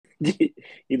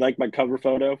You like my cover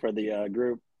photo for the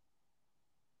group?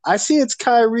 I see it's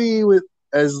Kyrie with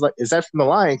as like is that from the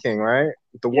Lion King, right?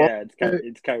 With the walk. Yeah,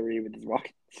 it's Kyrie with his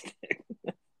walking stick.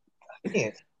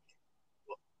 Man,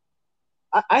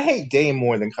 I hate Dame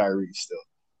more than Kyrie still.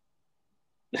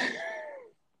 You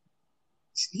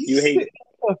He's, hate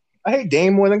I hate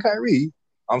Dame more than Kyrie.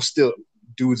 I'm still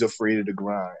dude's afraid of the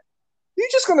grind. You're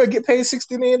just gonna get paid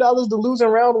 $60 million to lose in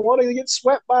round one and get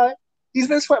swept by. He's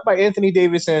been swept by Anthony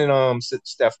Davis and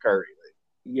Steph Curry.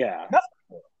 yeah.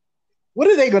 Nothing. What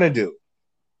are they gonna do?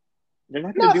 They're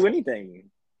not going to do Nothing. anything.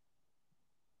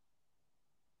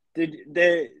 Did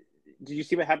they? Did you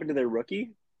see what happened to their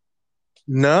rookie?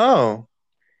 No.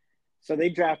 So they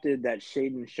drafted that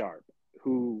Shaden Sharp,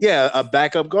 who Yeah, a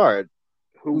backup guard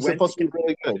who who's went to supposed to be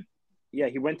really good. yeah,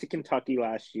 he went to Kentucky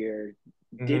last year.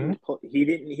 Hmm. He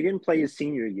didn't play his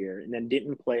senior year, and then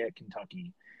didn't play at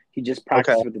Kentucky. He just Okay.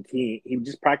 practiced with the team. He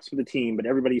just practiced with the team, but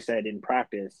everybody said in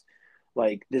practice,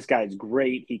 like, this guy's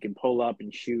great. He can pull up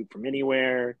and shoot from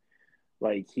anywhere.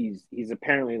 Like, he's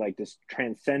apparently like this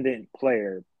transcendent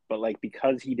player, but like,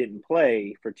 because he didn't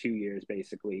play for 2 years,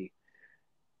 basically,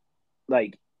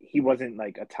 like, he wasn't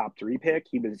like a top three pick.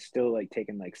 He was still like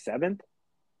taken like seventh.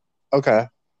 Okay.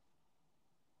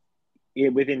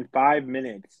 Within 5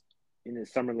 minutes in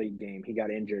his summer league game, he got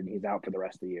injured and he's out for the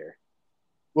rest of the year.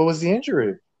 What was the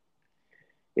injury?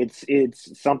 It's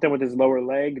something with his lower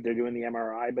leg. They're doing the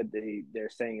MRI, but they're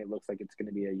saying it looks like it's going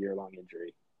to be a year-long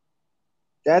injury.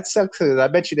 That sucks because I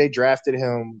bet you they drafted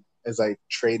him as like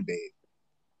trade bait.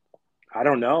 I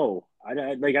don't know. I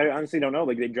honestly don't know.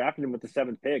 Like, they drafted him with the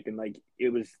seventh pick, and like,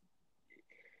 Is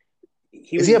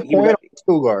he a he was point or a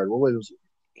two guard? What was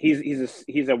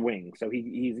he's a wing, so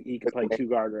he can play two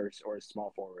guard or a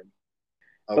small forward.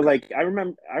 But okay. like, I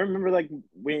remember like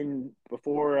when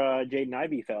before Jaden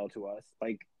Ivey fell to us,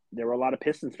 like, there were a lot of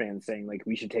Pistons fans saying like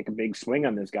we should take a big swing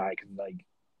on this guy because like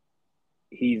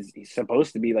he's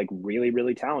supposed to be like really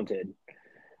really talented,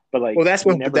 but Well, like that's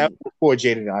we what never. that was before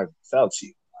Jaden and I fell to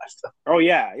you. Oh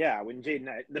yeah, yeah. When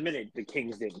the minute the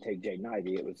Kings didn't take Jaden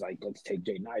Ivey, it was like, let's take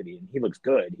Jaden Ivey, and he looks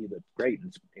good. He looked great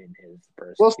in his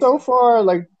first Well, so game. far,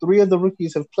 like three of the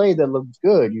rookies have played that looked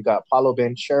good. You got Paulo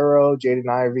Banchero, Jaden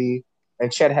Ivey,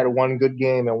 and Chet had one good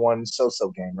game and one so-so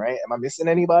game, right? Am I missing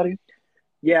anybody?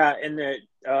 Yeah, and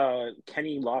that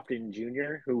Kenny Lofton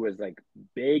Jr., who was like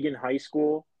big in high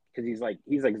school because he's like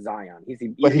Zion. He's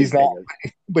But as he's not. big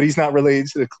as. But he's not related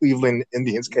to the Cleveland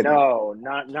Indians, Kenny Lofton.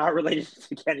 No, not related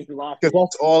to Kenny Because Lofton.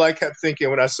 that's all I kept thinking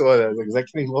when I saw that. Like, is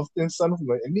that Kenny Lofton's son from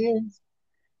the Indians?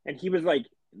 And he was like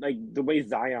the way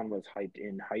Zion was hyped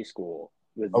in high school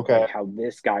was Okay. like how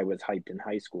this guy was hyped in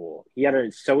high school. He had a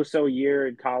so-so year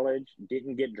in college,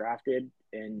 didn't get drafted,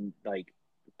 and like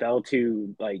fell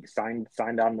to like signed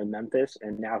on with Memphis,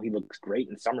 and now he looks great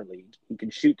in summer league. He can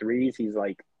shoot threes. He's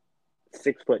like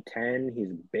 6'10".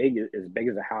 He's big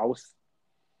as a house,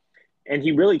 and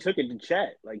he really took it to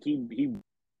Chet. Like he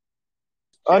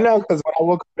Oh Chet. no, because when I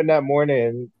woke up in that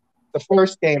morning, the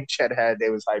first game Chet had, they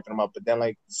was hyping him up, but then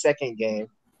like the second game,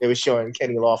 they was showing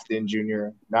Kenny Lofton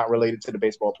Jr., not related to the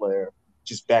baseball player,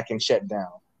 just backing Chet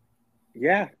down.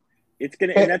 Yeah, it's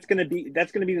gonna and that's gonna be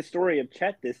the story of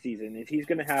Chet this season. Is he's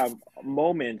gonna have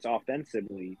moments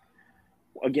offensively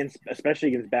against, especially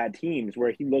against bad teams,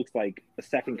 where he looks like a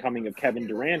second coming of Kevin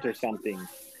Durant or something.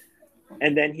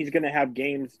 And then he's going to have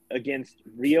games against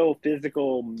real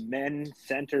physical men,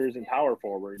 centers, and power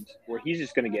forwards where he's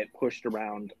just going to get pushed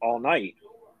around all night.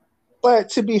 But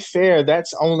to be fair,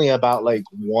 that's only about like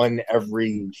one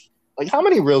every like how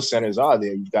many real centers are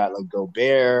there? You've got like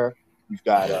Gobert, you've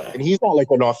got and he's not like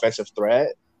an offensive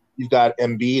threat. You've got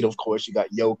Embiid, of course, you got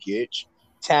Jokic,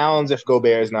 Towns if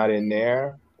Gobert is not in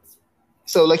there.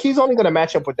 So like he's only gonna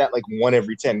match up with that like one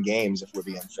every 10 games if we're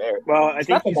being fair. Well, It's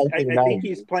not the I think 1990s.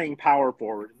 he's playing power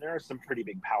forward, and there are some pretty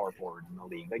big power forwards in the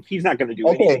league. Like, he's not going to do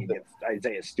Okay, anything against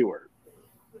Isaiah Stewart.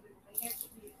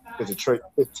 it's a trick.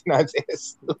 It's not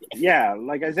this. Yeah,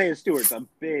 like, Isaiah Stewart's a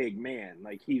big man.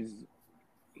 Like, he's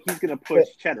going to push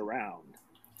Chet around.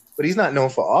 But he's not known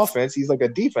for offense. He's like a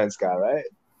defense guy,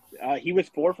 right? He was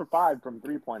 4 for 5 from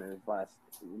 3 pointers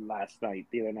last night,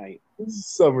 the other night.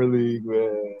 Summer league,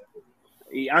 man.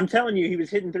 I'm telling you, he was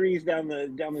hitting threes down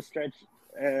the stretch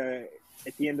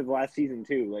at the end of the last season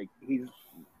too. Like,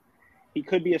 he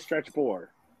could be a stretch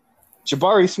four.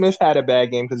 Jabari Smith had a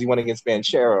bad game because he went against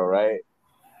Banchero, right?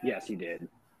 Yes, he did.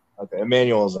 Okay,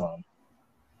 Emmanuel's on.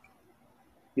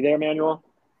 You there, Emmanuel?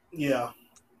 Yeah.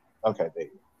 Okay,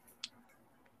 baby.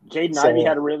 Jaden So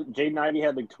Ivey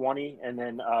had like 20, and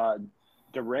then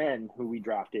Durant, who we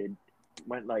drafted,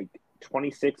 went like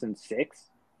 26 and 6,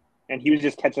 and he was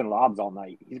just catching lobs all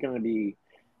night. He's gonna be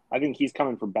I think he's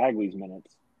coming for Bagley's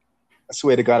minutes. I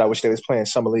swear to God, I wish they was playing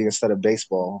summer league instead of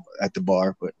baseball at the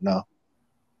bar, but no.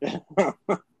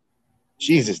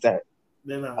 Jesus, that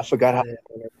I forgot how.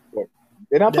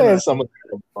 They're not playing summer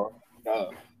league.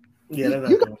 No. Yeah, they're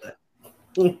not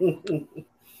doing that.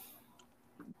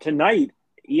 Tonight,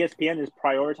 ESPN is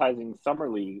prioritizing summer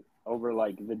league over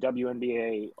like the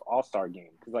WNBA All-Star game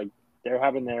because like they're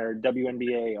having their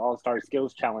WNBA All-Star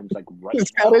Skills Challenge like right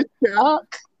Is now. that a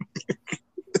shock?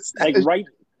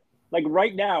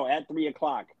 Right now at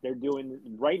 3:00, they're doing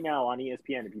right now on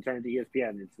ESPN. If you turn it to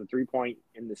ESPN, it's the 3-point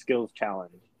in the Skills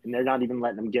Challenge, and they're not even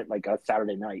letting them get like a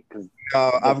Saturday night because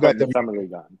I've got the summer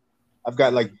league on. I've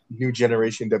got like new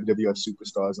generation WWF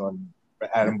superstars on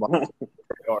Adam Bomb.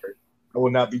 I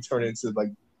will not be turned into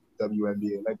like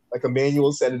WNBA. Like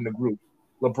Emmanuel said in the group,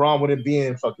 LeBron wouldn't be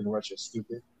in fucking Russia,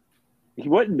 stupid. He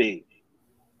wouldn't be.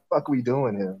 Fuck we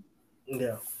doing here?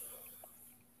 Yeah.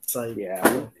 It's like,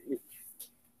 yeah.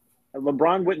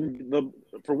 LeBron wouldn't.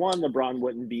 For one, LeBron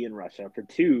wouldn't be in Russia. For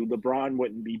two, LeBron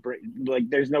wouldn't be like.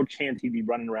 There's no chance he'd be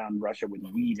running around Russia with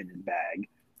weed in his bag.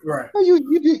 Right.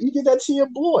 You did that to your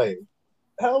boy.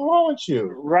 Hell wrong with you?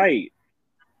 Right.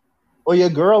 Or your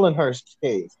girl in her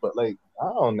case, but like I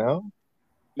don't know.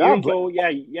 You don't go. Yeah.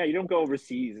 You don't go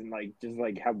overseas and like just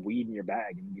like have weed in your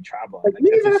bag and you travel. Like,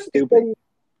 like, stupid.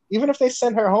 Even if they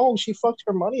sent her home, she fucked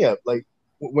her money up. Like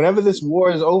whenever this war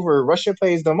is over, Russia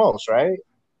pays the most, right?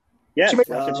 Yes,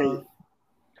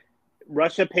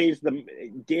 Russia pays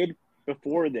did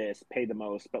before this pay the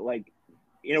most, but like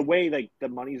in a way, like the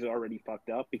money's already fucked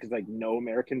up because like no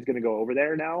American's gonna go over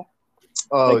there now.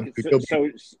 Oh, like,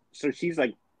 so she's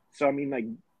like, so I mean, like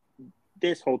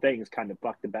this whole thing is kind of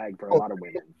fucked the bag for a lot of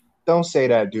women. Don't say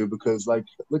that, dude, because like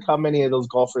look how many of those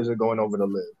golfers are going over to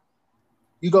live.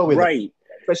 You go with right,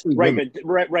 especially right,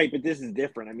 women. but this is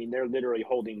different. I mean, they're literally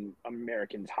holding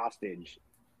Americans hostage,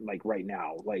 like right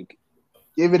now, like.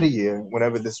 Give it a year.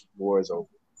 Whenever this war is over,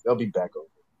 they'll be back over.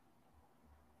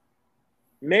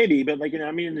 Maybe, but like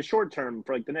I mean, in the short term,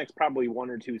 for like the next probably 1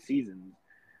 or 2 seasons,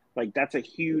 like that's a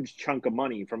huge chunk of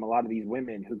money from a lot of these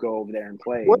women who go over there and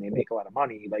play, and they make a lot of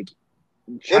money. Like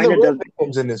China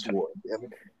doesn't in this war.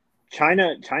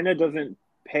 China doesn't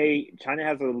pay. China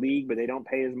has a league, but they don't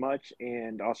pay as much,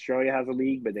 and Australia has a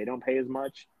league, but they don't pay as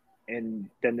much. And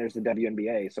then there's the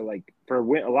WNBA. So like for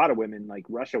a lot of women, like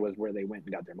Russia was where they went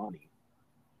and got their money.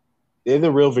 They're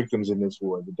the real victims in this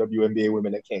war, the WNBA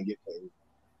women that can't get paid.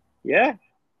 Yeah.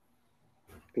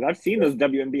 Because I've seen those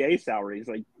WNBA salaries,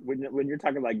 like when you're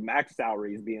talking like max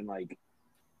salaries being like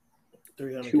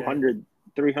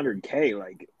 300K,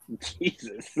 like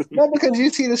Jesus. Not because you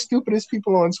see the stupidest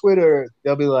people on Twitter,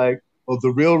 they'll be like, "Oh,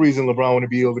 the real reason LeBron want to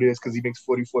be over there is because he makes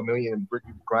 $44 million and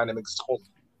Brittany Griner makes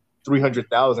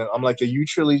 $300,000." I'm like, are you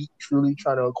truly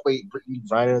trying to equate Brittany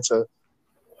Griner to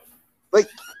like?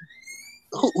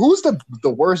 Who's the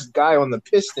worst guy on the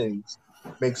Pistons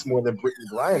makes more than Brittany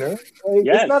Griner? Like,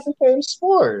 yes. It's not the same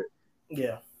sport.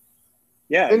 Yeah.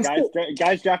 Yeah,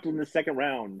 guys drafted in the second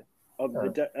round of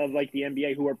like the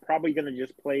NBA who are probably going to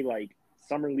just play like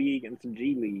summer league and some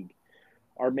G League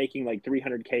are making like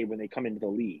 $300K when they come into the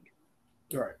league.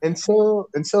 Right. Until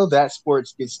that sport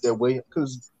gets their way,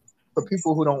 because for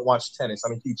people who don't watch tennis,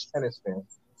 I'm a huge tennis fan.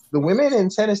 The women in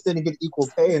tennis didn't get equal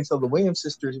pay until the Williams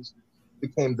sisters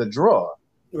became the draw.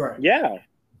 Right. Yeah.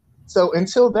 So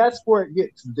until that sport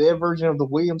gets their version of the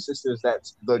Williams sisters,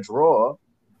 that's the draw,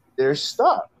 they're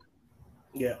stuck.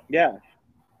 Yeah. Yeah.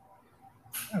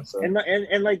 So.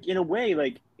 And like in a way,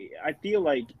 like I feel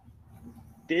like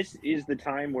this is the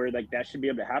time where like that should be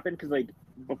able to happen because like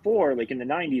before, like in the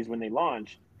 90s when they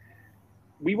launched,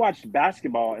 we watched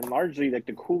basketball and largely like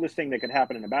the coolest thing that could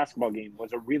happen in a basketball game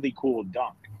was a really cool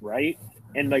dunk, right?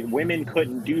 And like women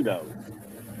couldn't do those.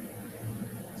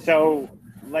 So,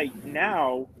 like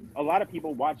now, a lot of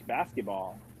people watch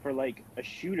basketball for like a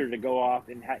shooter to go off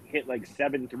and hit like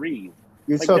 7 threes.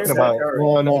 You're like, talking about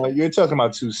you're talking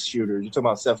about 2 shooters. You're talking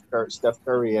about Steph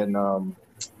Curry and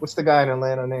what's the guy in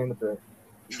Atlanta name?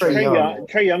 Trae Young.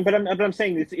 Trae Young, but I'm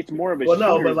saying it's more of a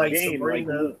shooter's like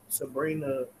game.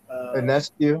 Sabrina,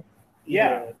 Ionescu.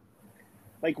 Yeah.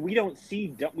 Like we don't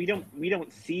see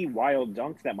wild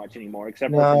dunks that much anymore,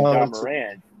 except for John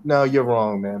Moran. No, you're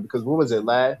wrong, man. Because what was it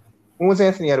when was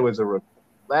Anthony Edwards a rookie?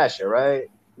 Last year, right?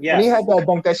 Yeah. When he had that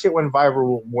dunk, that shit went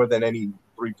viral more than any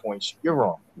 3-point shot. You're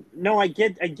wrong. No, I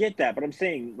get that, but I'm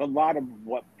saying a lot of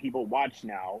what people watch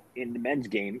now in the men's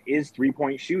game is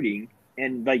 3-point shooting,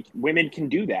 and like women can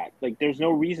do that. Like, there's no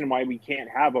reason why we can't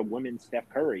have a women's Steph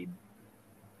Curry.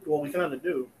 Well, we kind of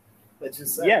do.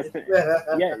 Yes,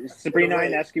 yeah. Sabrina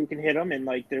Ionescu can hit them, and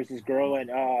like there's this girl at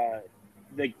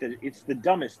it's the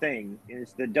dumbest thing, and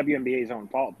it's the WNBA's own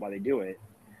fault why they do it.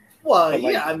 Well, But,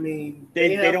 like, yeah, I mean,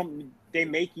 they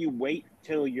make you wait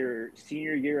till your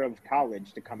senior year of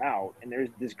college to come out, and there's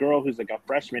this girl who's like a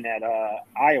freshman at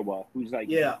Iowa who's like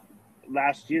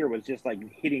last year was just like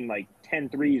hitting like 10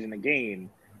 threes in a game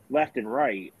left and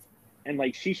right, and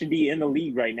like she should be in the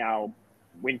league right now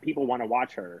when people want to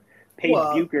watch her. Paige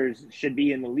Buchers should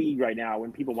be in the league right now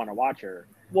when people want to watch her.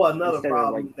 Well, another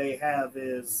problem they have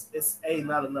is it's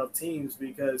not enough teams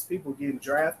because people getting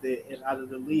drafted and out of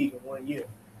the league in 1 year.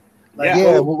 Like,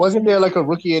 yeah, well, wasn't there like a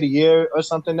rookie of the year or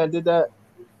something that did that?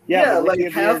 Yeah,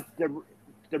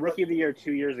 the rookie of the year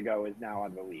 2 years ago is now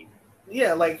out of the league.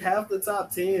 Yeah, like half the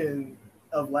top 10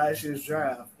 of last year's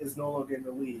draft is no longer in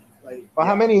the league. Like, well,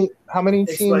 how many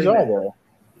teams are there?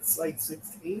 It's like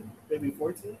 16, maybe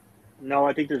 14. No,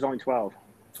 I think there's only 12.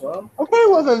 12? Okay,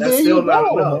 well then that's still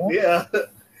not enough. Yeah,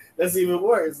 that's even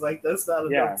worse. Like that's not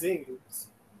enough teams.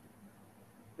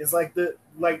 It's like the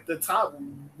top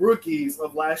rookies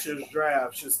of last year's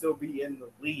draft should still be in the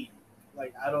league.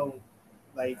 Like I don't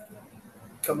like.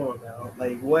 Come on now.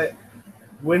 Like what?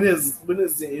 When is the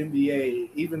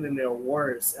NBA even in their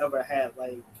worst ever had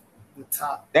like the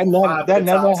top? That never happened.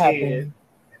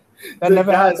 That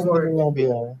never happened in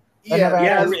the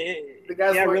NBA. The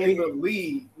guys were really in the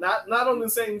league, not on the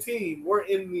same team. We're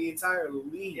in the entire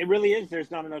league. It really is.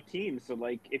 There's not enough teams. So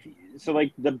like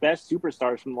the best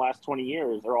superstars from the last 20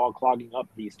 years are all clogging up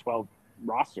these 12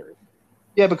 rosters.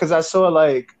 Yeah, because I saw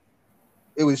like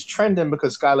it was trending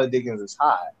because Skylar Diggins is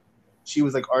hot. She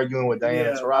was like arguing with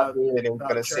Diana Taurasi, and they were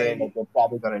gonna say that they're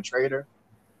probably gonna trade her.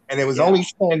 And it was only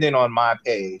trending on my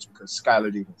page because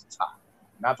Skylar Diggins is hot,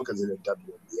 not because of the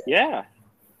WNBA. Yeah.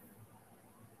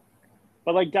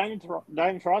 But like Diana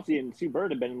Taurasi and Sue Bird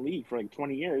have been in the league for like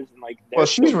 20 years, and like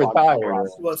she's retired.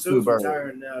 Well, Sue's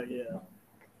retired now, yeah.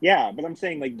 Yeah, but I'm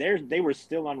saying like they were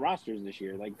still on rosters this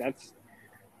year. Like that's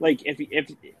like if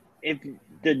the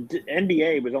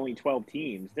NBA was only 12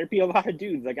 teams, there'd be a lot of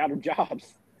dudes like out of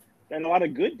jobs, and a lot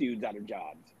of good dudes out of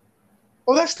jobs.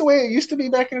 Well, that's the way it used to be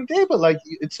back in the day, but like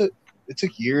it took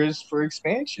years for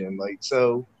expansion. Like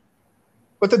so.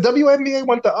 But the WNBA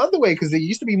went the other way because there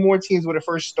used to be more teams when it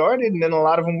first started, and then a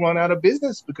lot of them run out of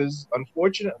business because,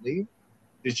 unfortunately,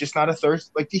 there's just not a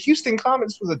thirst. Like the Houston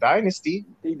Comets was a dynasty,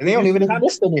 and they don't even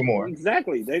exist anymore.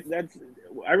 Exactly. That's.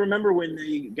 I remember when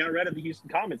they got rid of the Houston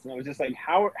Comets, and I was just like,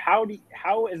 how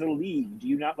as a league do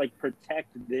you not like protect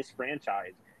this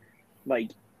franchise? Like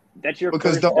that's your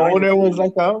because the owner was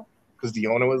like, because the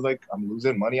owner was like, I'm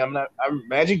losing money.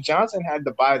 Magic Johnson had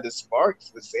to buy the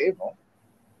Sparks to save them.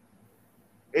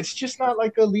 It's just not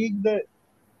like a league that,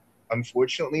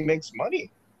 unfortunately, makes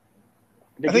money.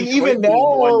 I think even now,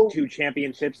 won 2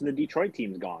 championships, and the Detroit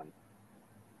team's gone.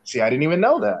 See, I didn't even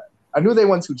know that. I knew they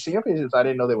won 2 championships. I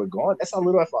didn't know they were gone. That's how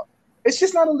little I thought. It's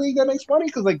just not a league that makes money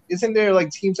because, like, isn't there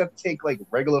like teams that take like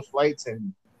regular flights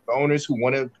and the owners who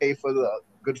want to pay for the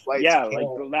good flights? Yeah, like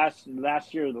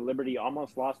last year, the Liberty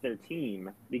almost lost their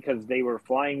team because they were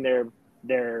flying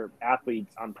their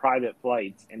athletes on private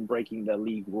flights and breaking the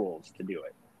league rules to do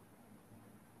it.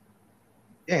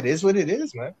 Yeah, it is what it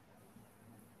is, man.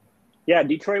 Yeah,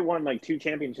 Detroit won like 2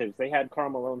 championships. They had Karl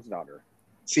Malone's daughter.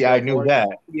 See, I knew that.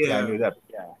 Yeah, I knew that.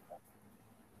 Yeah.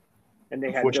 And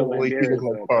they had Bill Unfortunately, he Laimbeer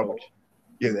was like Karl.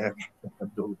 Yeah, they had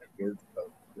Bill Laimbeer.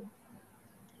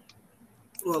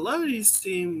 Well, a lot of these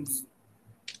teams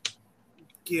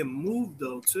get moved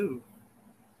though too.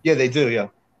 Yeah, they do. Yeah.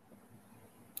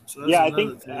 So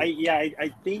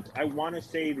I think I want to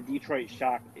say the Detroit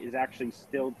Shock is actually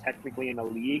still technically in the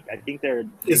league. I think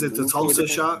Is it the Tulsa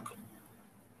Shock?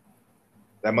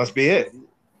 That must be it.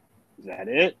 Is that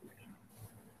it?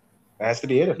 That has to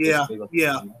be it. Yeah. So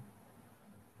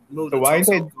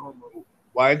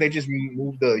why did they just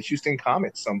move the Houston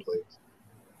Comets someplace?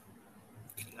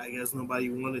 I guess nobody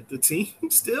wanted the team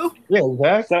still. Yeah,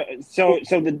 exactly. So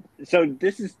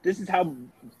this is how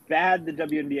bad the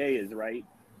WNBA is, right?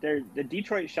 The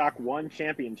Detroit Shock won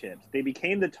championships. They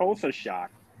became the Tulsa Shock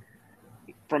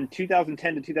from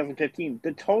 2010 to 2015.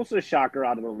 The Tulsa Shock are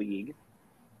out of the league.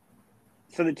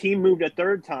 So the team moved a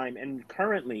third time, and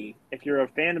currently, if you're a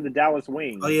fan of the Dallas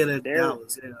Wings, they're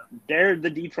Dallas, they're the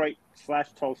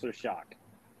Detroit/Tulsa Shock.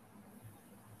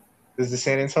 Does the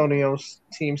San Antonio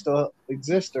team still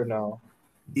exist or no?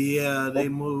 Yeah, they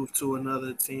moved to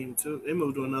another team too. They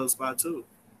moved to another spot too.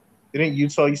 Didn't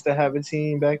Utah used to have a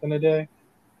team back in the day?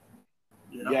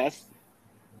 Yeah. Yes.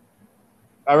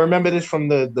 I remember this from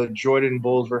the Jordan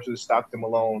Bulls versus Stockton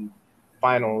Malone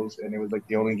finals, and it was like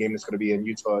the only game that's going to be in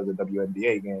Utah is a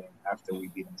WNBA game after we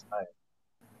beat them tonight.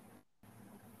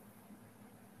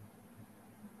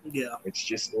 Yeah. It's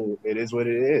just it is what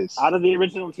it is. Out of the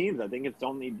original teams, I think it's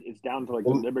down to like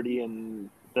the Liberty and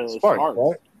the Sparks.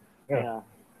 Right? Yeah.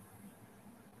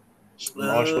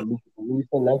 Lisa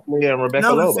Leslie and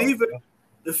Rebecca Lobo.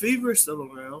 The Fever is still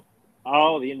around.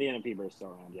 Oh, the Indiana Fever is still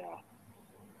around. Yeah.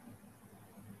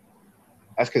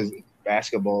 That's because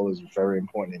basketball is very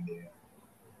important in Indiana.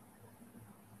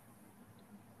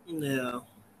 Yeah.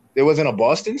 There wasn't a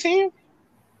Boston team?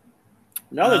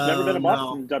 No, there's never been a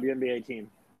Boston WNBA team.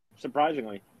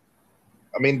 Surprisingly.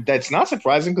 I mean, that's not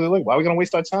surprising because like, why are we gonna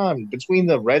waste our time between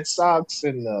the Red Sox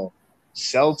and the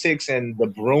Celtics and the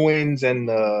Bruins and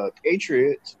the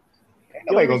Patriots?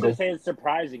 The only reason I say it's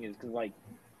surprising is because like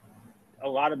a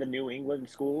lot of the New England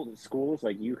schools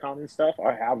like UConn and stuff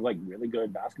have like really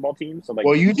good basketball teams. So like,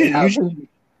 well, you did usually,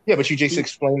 yeah, but you just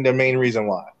explained the main reason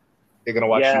why they're gonna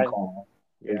watch UConn.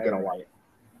 They're gonna watch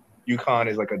UConn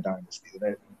is like a dynasty.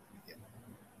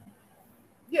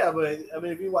 Yeah, but I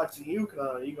mean, if you watch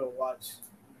UConn, you gonna watch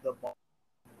the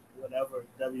whatever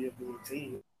WNBA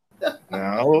team.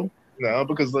 No,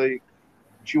 because like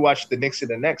if you watch the Knicks and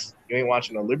the Nets, you ain't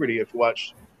watching the Liberty. If you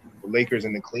watch the Lakers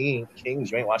and the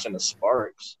Kings, you ain't watching the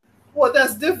Sparks. Well,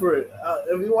 that's different.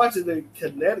 If you're watching the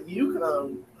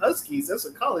UConn Huskies, that's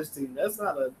a college team. That's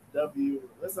not a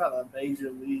That's not a major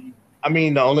league. I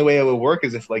mean, the only way it would work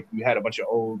is if like you had a bunch of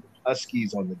old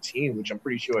Huskies on the team, which I'm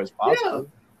pretty sure is possible. Yeah.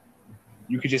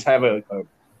 You could just have a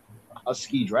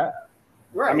Husky draft.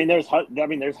 Right. I mean, there's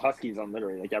Huskies on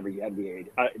literally like every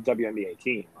WNBA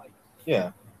team. Like,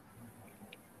 yeah,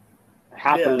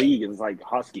 half the league is like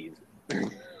Huskies. I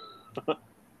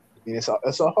mean, it's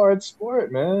a hard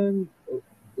sport, man.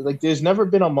 Like, there's never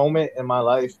been a moment in my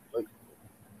life like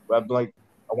where I'm like,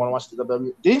 I want to watch the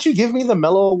WWE. Didn't you give me the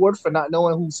Mellow Award for not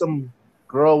knowing who some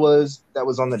girl was that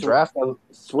was on the draft?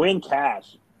 Swin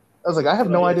Cash. I was like, I have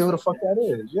no idea who the fuck that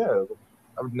is. Yeah,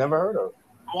 I've never heard of.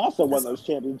 I also won those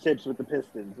championships with the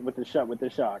Pistons, with the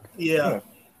Shock. Yeah.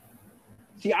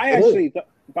 See, I actually,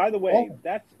 by the way,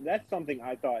 that's something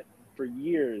I thought for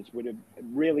years would have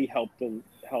really helped the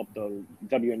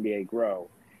WNBA grow.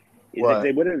 Is if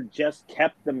they would have just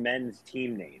kept the men's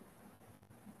team name.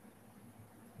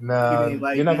 No,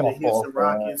 you're not going to fall Houston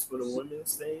Rockets for the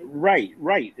women's team.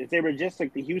 Right. If they were just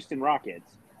like the Houston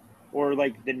Rockets or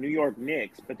like the New York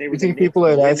Knicks, but they were. You think people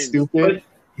are that stupid?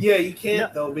 Yeah, you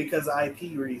can't though because of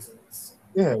IP reasons.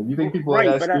 Yeah, you think people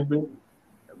are that stupid?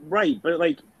 Right, but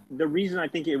like the reason I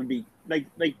think it would be like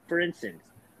for instance,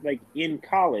 like in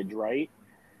college, right?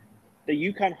 The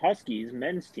UConn Huskies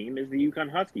men's team is the UConn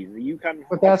Huskies. The UConn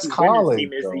Huskies women's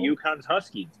team is the UConn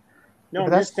Huskies. No,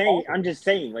 I'm just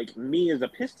saying, like me as a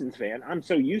Pistons fan, I'm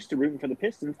so used to rooting for the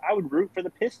Pistons. I would root for the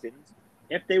Pistons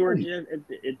if they were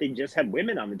if they just had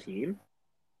women on the team.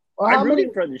 I'm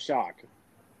rooting for the Shock.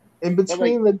 In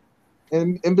between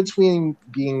in between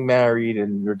being married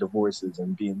and your divorces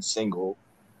and being single,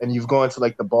 and you've gone to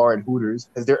like the bar and Hooters,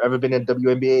 has there ever been a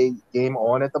WNBA game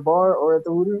on at the bar or at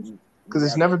the Hooters? Because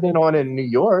it's never been on in New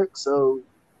York. So,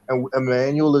 and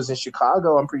Emmanuel is in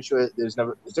Chicago. I'm pretty sure there's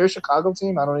never. Is there a Chicago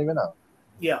team? I don't even know.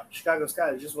 Yeah, Chicago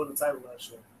Sky just won the title last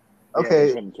year.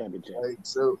 Okay,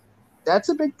 so that's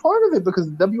a big part of it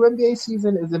because the WNBA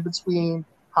season is in between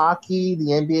hockey, the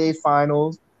NBA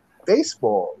finals,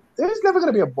 baseball. There's never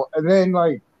going to be and then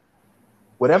like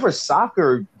whatever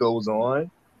soccer goes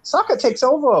on, soccer takes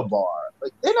over a bar.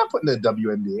 Like they're not putting the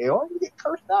WNBA on. You get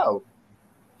cursed out.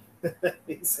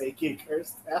 They say get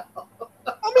cursed out.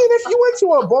 I mean, if you went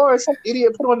to a bar and some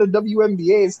idiot put on the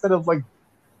WNBA instead of like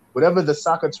whatever the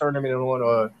soccer tournament on,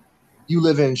 or you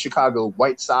live in Chicago,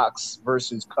 White Sox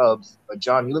versus Cubs.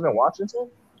 John, you live in Washington?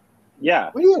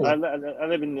 Yeah, I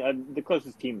live in the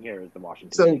closest team here is the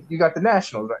Washington. So team. You got the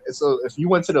Nationals. Right? So if you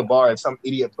went to the bar and some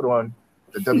idiot put on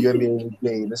the WNBA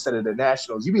game instead of the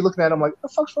Nationals, you'd be looking at him like, "What the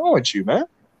fuck's wrong with you, man?"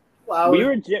 Well, we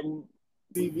were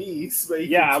TVs.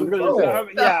 I was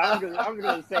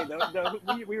gonna say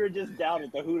we were just down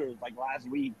at the Hooters like last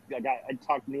week. I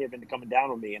talked Nev into coming down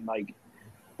with me, and like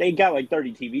they got like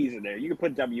 30 TVs in there. You could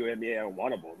put WNBA on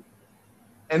one of them.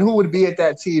 And who would be at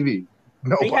that TV?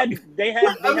 Nobody. They had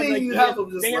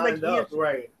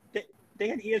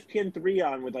ESPN3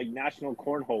 on with like National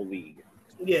Cornhole League.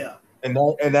 Yeah, and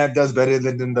that does better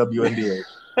than the WNBA.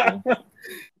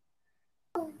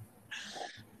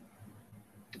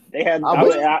 They had.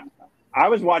 I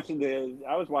was watching the.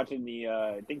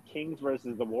 I think Kings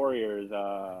versus the Warriors.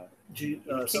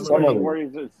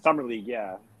 Summer League.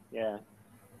 Yeah.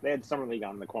 They had Summer League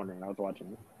on in the corner, and I was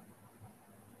watching.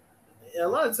 Yeah, a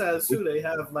lot of times too, they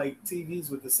have like TVs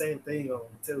with the same thing on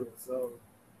too. So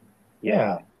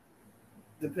yeah,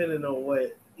 depending on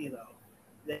what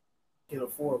they can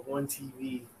afford one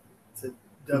TV to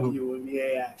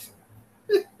WNBA action.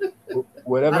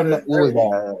 Whatever what was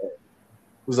that?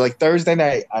 It was like Thursday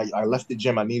night. I left the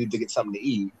gym. I needed to get something to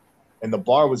eat, and the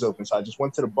bar was open. So I just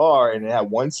went to the bar, and it had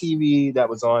one TV that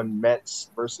was on Mets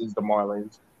versus the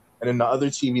Marlins, and then the other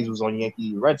TVs was on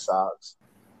Yankee Red Sox.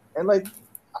 And like,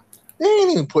 they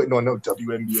ain't even putting on no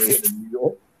WNBA in New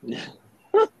York.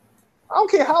 I don't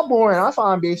care how boring I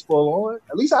find baseball on.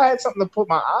 At least I had something to put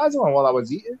my eyes on while I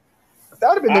was eating. If that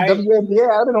would have been the WNBA,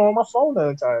 I'd have been on my phone the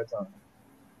entire time.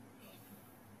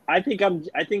 I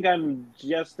think I'm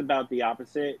just about the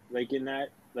opposite. Like in that,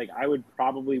 like I would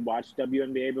probably watch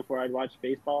WNBA before I'd watch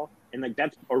baseball, and like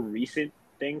that's a recent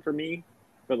thing for me.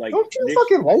 But like, don't you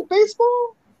fucking like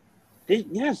baseball?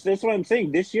 Yes, that's what I'm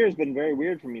saying. This year has been very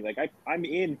weird for me. Like I'm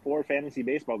in 4 fantasy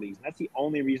baseball leagues, and that's the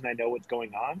only reason I know what's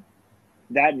going on.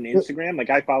 That and Instagram, like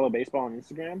I follow baseball on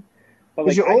Instagram. But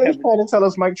like, you're always trying to tell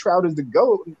us Mike Trout is the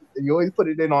GOAT, and you always put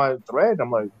it in on a thread. I'm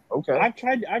like, okay. I've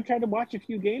tried to watch a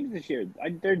few games this year.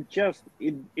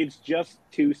 It's just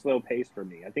too slow paced for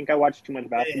me. I think I watch too much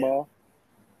basketball,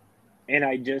 and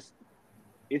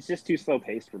it's just too slow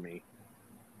paced for me.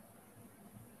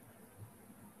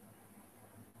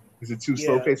 Is it too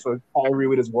slow paced for Kyrie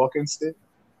with his walking stick?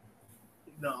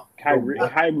 No.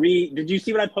 Kyrie, did you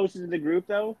see what I posted in the group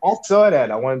though? I saw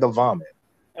that. I wanted to vomit.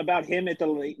 About him at the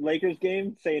Lakers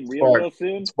game saying real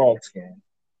soon. Sparks game.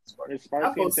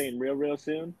 Sparks game saying real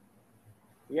soon.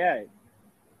 Yeah.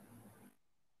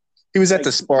 He was at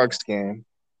the Sparks game.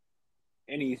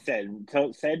 And he said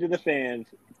to the fans,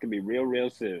 it's gonna be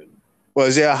real soon.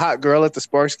 Was there a hot girl at the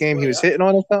Sparks game he was hitting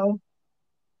on or something?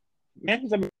 Yeah,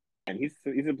 he's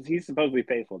supposedly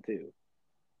faithful too.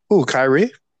 Who,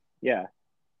 Kyrie? Yeah.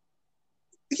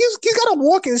 He's got a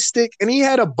walking stick and he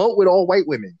had a boat with all white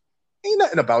women. Ain't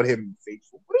nothing about him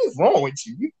faithful. What is wrong with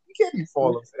you? You can't be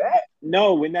falling for that.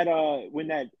 No, when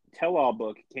that tell-all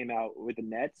book came out with the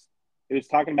Nets, it was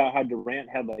talking about how Durant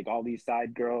had like all these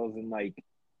side girls and like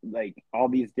all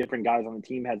these different guys on the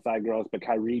team had side girls, but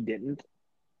Kyrie didn't.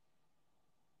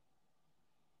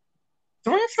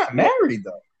 Durant's not married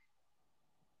though.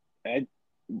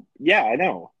 Yeah, I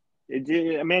know.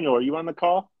 Emmanuel, are you on the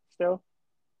call still?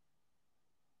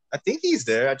 I think he's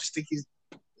there. I just think is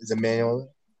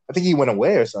Emmanuel. I think he went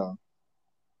away or something.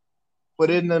 Put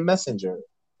it in the messenger.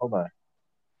 Hold on.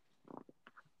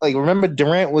 Like, remember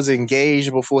Durant was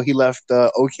engaged before he left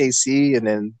OKC, and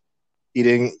then he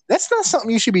didn't. That's not something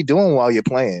you should be doing while you're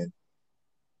playing.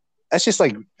 That's just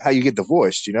like how you get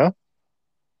divorced, you know?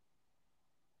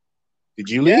 Did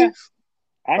you leave?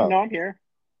 I'm here.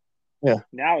 Yeah.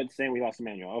 Now it's saying we lost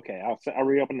Emmanuel. Okay, I'll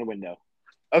reopen the window.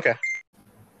 Okay.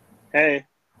 Hey.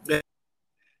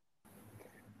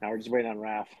 Now we're just waiting on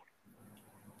Raf.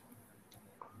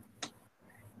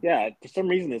 Yeah, for some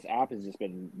reason this app has just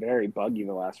been very buggy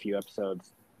the last few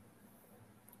episodes.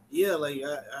 Yeah, like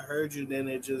I heard you, then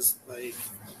it just like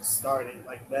started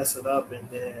like messing up, and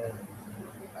then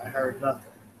I heard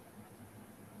nothing.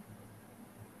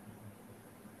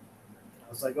 I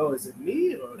was like, "Oh, is it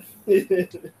me?" Or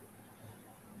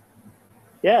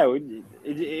yeah,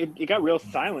 it got real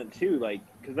silent too, like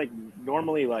because like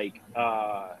normally like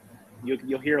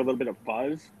you'll hear a little bit of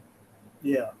buzz.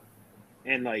 Yeah,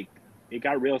 and like it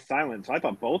got real silent, so I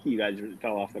thought both of you guys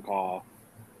fell off the call.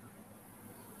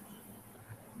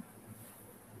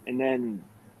 And then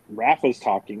Raf was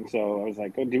talking, so I was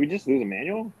like, "Oh, did we just lose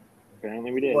Emmanuel?"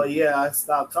 Apparently, we did. Well, yeah, I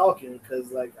stopped talking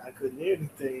because like I couldn't hear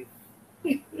anything.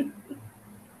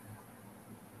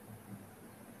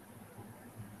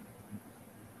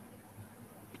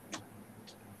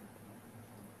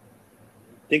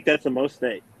 I think that's the most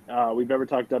that we've ever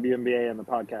talked WNBA on the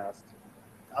podcast.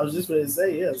 I was just going to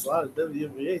say, yeah, it's a lot of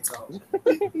WNBA talk.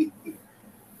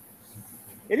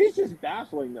 It is just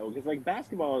baffling though, because like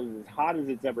basketball is as hot as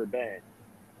it's ever been,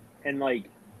 and like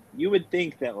you would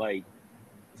think that like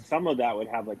some of that would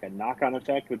have like a knock-on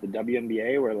effect with the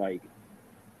WNBA, where like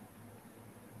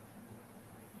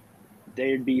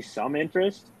there'd be some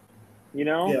interest, you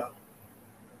know? Yeah.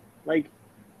 Like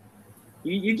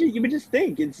you would just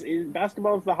think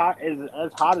basketball is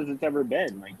as hot as it's ever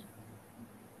been. Like,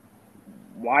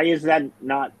 why is that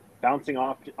not bouncing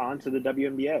off onto the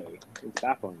WNBA? It's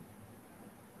baffling.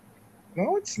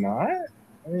 No, it's not.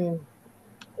 I mean,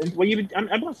 well,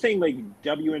 I'm not saying like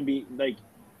WNBA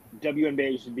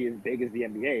should be as big as the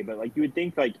NBA, but like you would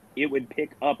think like it would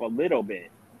pick up a little bit,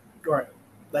 right?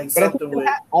 Like something with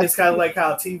it's kind of like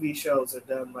how TV shows are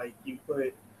done. Like you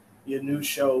put your new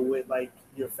show with like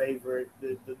your favorite,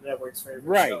 the network's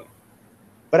favorite show.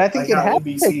 But I think like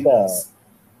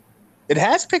it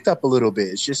has picked up a little bit.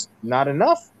 It's just not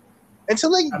enough.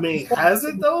 Until like, I mean, has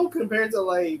it though compared to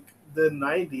like the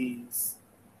 90s?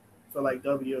 for like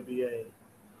WNBA.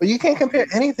 But you can't compare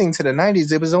anything to the 90s.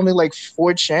 There was only like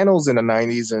 4 channels in the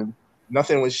 90s and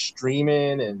nothing was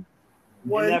streaming. And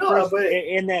Well,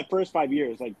 in that first 5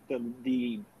 years, like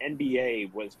the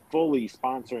NBA was fully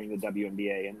sponsoring the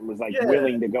WNBA and was like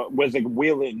willing to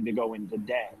go into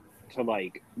debt to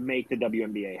like make the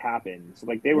WNBA happen. So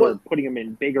like they were putting them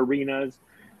in big arenas.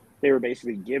 They were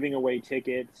basically giving away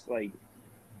tickets. Like,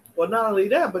 well, not only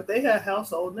that, but they had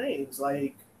household names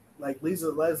like Lisa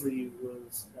Leslie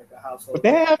was like a household. But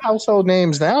they have household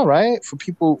names now, right? For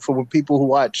people who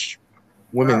watch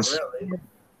women's. Not really.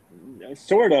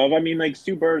 Sort of. I mean, like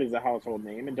Sue Bird is a household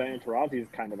name, and Diana Taurasi is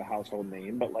kind of a household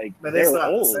name, but like it's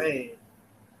not the same.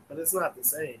 But it's not the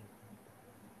same.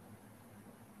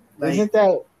 Like, isn't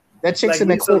that chick's like in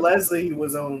Lisa Leslie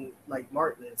was on like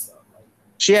Martin and stuff. Like,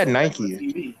 she had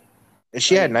Nike. And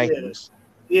she had Nikes.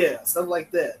 Yeah, stuff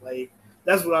like that. Like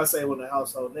that's what I say with a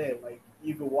household name. Like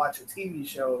you can watch a TV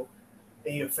show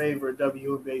and your favorite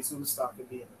WNBA superstar could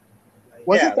be in it. Like,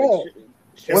 wasn't that?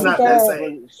 It's not that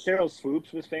same. Cheryl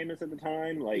Swoops was famous at the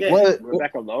time. Like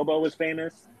Rebecca Lobo was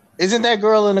famous. Isn't that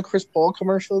girl in the Chris Paul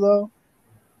commercial though?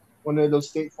 One of those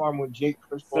State Farm with Jake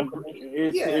Chris Paul.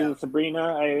 Is it Sabrina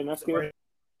Ionescu?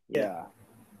 Yeah.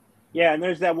 Yeah, and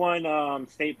there's that one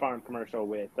State Farm commercial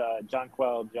with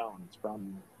Jonquel Jones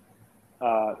from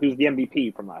who's the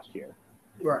MVP from last year.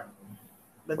 Right.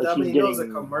 But I mean, those are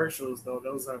commercials, though.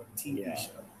 Those are TV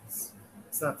shows.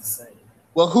 It's not the same.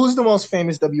 Well, who's the most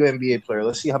famous WNBA player?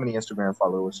 Let's see how many Instagram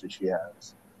followers she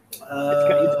has.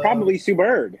 It's probably Sue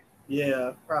Bird.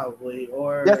 Yeah, probably.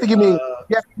 Or you have to give me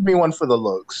one for the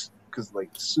looks, because like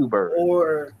Sue Bird.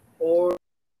 Or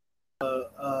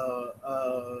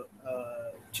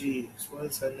geez, what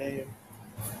is her name?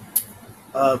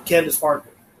 Candace Parker.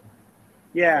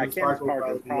 Yeah, Candace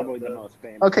Parker is probably the most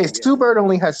famous. Okay, Sue Bird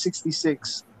only has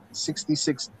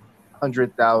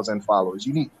 6,600,000 followers.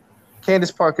 You need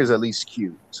Candace Parker is at least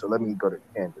cute, so let me go to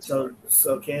Candace.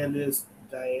 So Candace,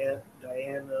 Diana.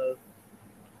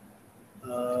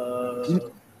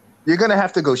 You're gonna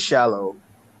have to go shallow.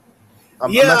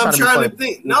 I'm trying to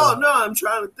think. No, I'm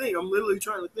trying to think. I'm literally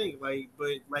trying to think. But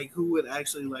who would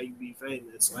actually like be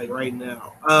famous like right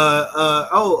now?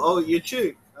 Your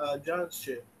chick, John's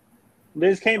chick.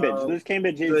 Liz Cambridge. Liz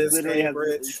Cambridge is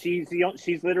literally she's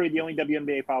literally the only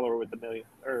WNBA follower with person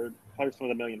with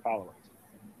 1 million followers.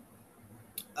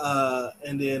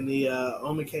 And then the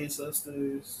Omake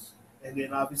sisters, and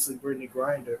then obviously Brittany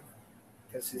Griner,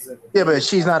 because she's in. But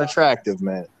she's not attractive,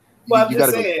 man. Well, I'm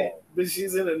just saying, but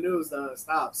she's in the news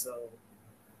nonstop, so.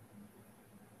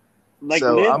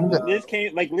 Liz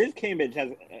Cambridge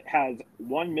has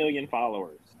 1 million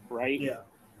followers, right? Yeah.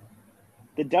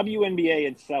 The WNBA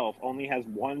itself only has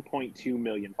 1.2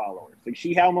 million followers. Like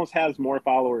she almost has more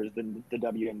followers than the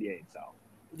WNBA itself.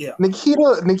 Yeah.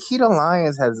 Nikita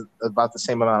Lyons has about the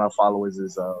same amount of followers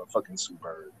as fucking Sue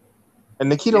Bird. And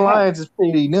Nikita Lyons is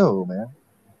pretty new, man.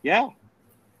 Yeah.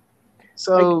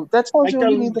 So that's all you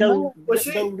need to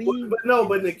know.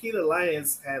 But Nikita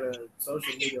Lyons had a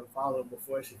social media following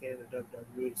before she came to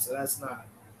WWE, so that's not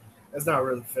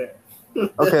really fair.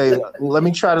 Okay, let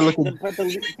me try to look at.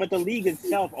 But the league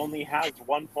itself only has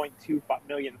 1.2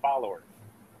 million followers.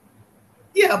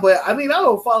 Yeah, but I mean, I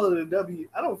don't follow the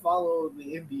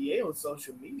NBA on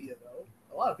social media though.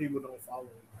 A lot of people don't follow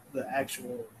the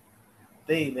actual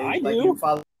thing. They do.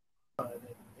 Follow,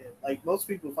 like most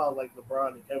people follow like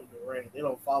LeBron and Kevin Durant. They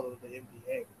don't follow the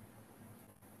NBA.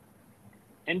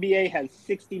 NBA has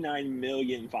 69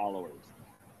 million followers.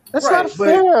 That's not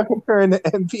fair comparing the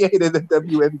NBA to the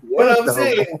WNBA. But I'm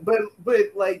saying, but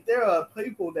like there are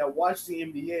people that watch the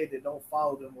NBA that don't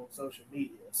follow them on social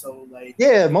media. So like,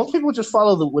 most people just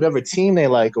follow whatever team they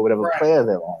like or whatever player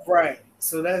they like. Right.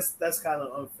 So that's kind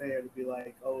of unfair to be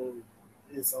like, oh,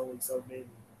 it's only so many.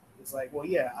 It's like, well,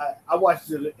 I watch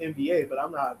the NBA, but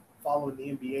I'm not following the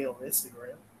NBA on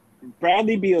Instagram.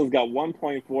 Bradley Beal's got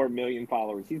 1.4 million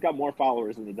followers. He's got more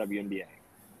followers than the WNBA.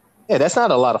 Yeah, that's not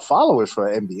a lot of followers for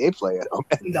an NBA player.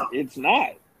 No, it's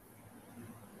not.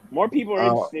 More people are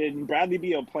interested in Bradley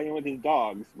Beal playing with his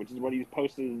dogs, which is what he's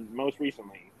posted most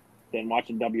recently, than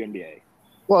watching WNBA.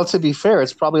 Well, to be fair,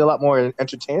 it's probably a lot more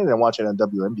entertaining than watching a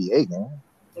WNBA game.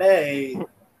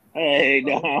 Hey,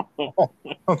 no.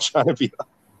 I'm trying to be.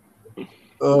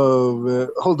 Oh man,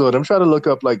 hold on. I'm trying to look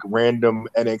up like random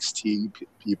NXT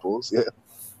peoples. Yeah.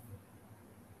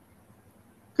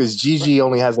 Because Gigi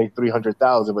only has like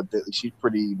 300,000, but she's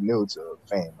pretty new to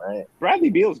fame, right?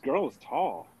 Bradley Beal's girl is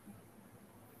tall.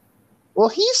 Well,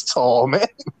 he's tall, man.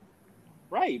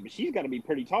 Right, but she's got to be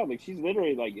pretty tall. Like she's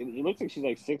literally like it looks like she's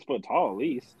like 6 foot tall at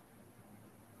least.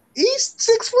 He's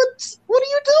 6 foot. What are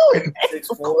you doing?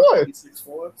 6'4". Of course. He's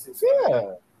 6'4", 6'5".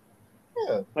 Yeah.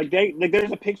 Yeah. Like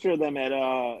there's a picture of them at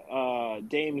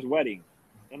Dame's wedding,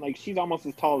 and like she's almost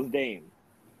as tall as Dame.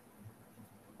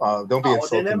 Don't be Then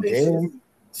insulting that means Dame.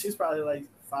 she's probably like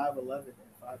 5'11" and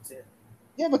 5'10".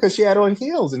 Yeah, because she had on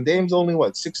heels, and Dame's only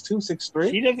what 6'2",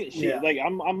 6'3". She doesn't. She Yeah. like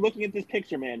I'm looking at this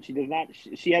picture, man. She does not.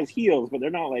 She has heels, but they're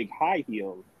not like high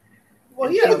heels. Well,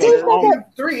 And yeah, she's, Dame's like,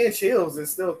 not that. 3-inch heels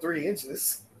is still 3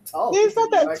 inches tall. Dame's not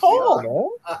that tall, man.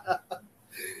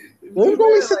 Dame's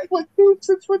only 6'2",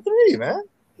 6'3", man.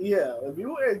 Yeah, if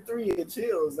you're wearing 3-inch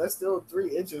heels, that's still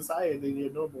 3 inches higher than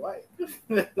your normal height.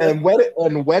 And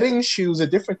wedding shoes are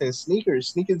different than sneakers.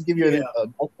 Sneakers give you an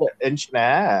inch and a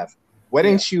half.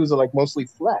 Wedding shoes are like mostly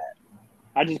flat.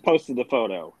 I just posted the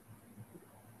photo.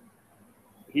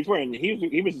 He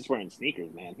was just wearing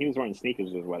sneakers, man. He was wearing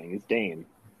sneakers at his wedding. It's Dame.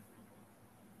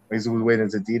 He's wearing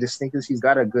his Adidas sneakers. He's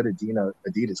got a good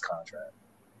Adidas contract.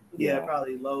 Yeah,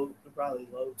 probably low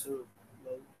too.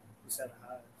 Low percent of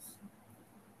highs.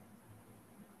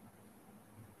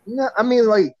 No, I mean,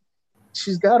 like,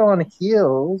 she's got on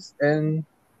heels, and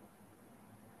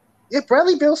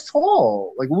Bradley Beal's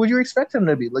tall. Like, what would you expect him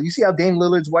to be? Like, you see how Dame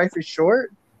Lillard's wife is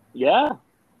short? Yeah.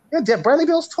 Yeah, Bradley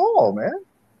Beal's tall, man.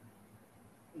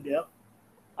 Yep.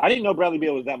 I didn't know Bradley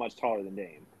Beal was that much taller than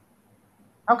Dame.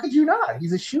 How could you not?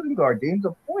 He's a shooting guard. Dame's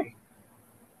a point.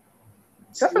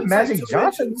 Except for He's Magic like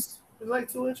Johnson. He's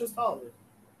like 2 inches taller.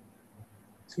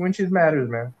 2 inches matters,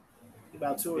 man.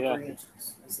 About 2 or 3 inches.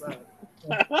 It's not.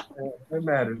 It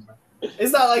matters, man.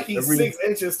 It's not like he's 6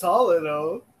 inches taller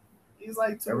though. He's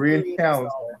like 2 every or 3 inch inches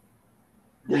counts. taller.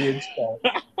 Every inch counts.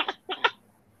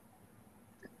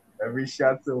 Every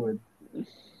shot's a win.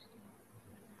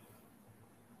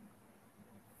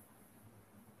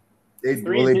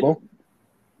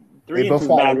 Three inches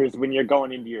matters when you're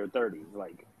going into your 30s.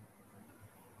 Like,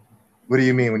 what do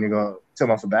you mean when you go talking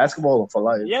about for basketball or for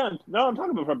life? Yeah, no, I'm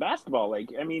talking about for basketball.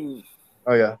 Like, I mean,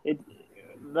 oh yeah,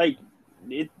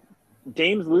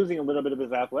 Dame's losing a little bit of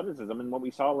his athleticism, and what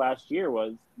we saw last year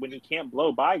was when he can't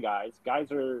blow by guys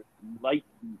are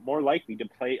more likely to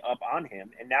play up on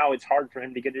him, and now it's hard for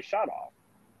him to get his shot off.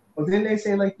 Well, didn't they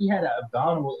say like he had an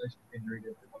abdominal injury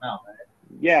that took him out, right?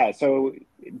 Yeah, so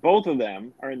both of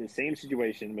them are in the same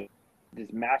situation with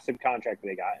this massive contract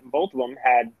they got, and both of them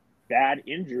had bad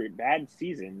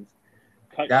seasons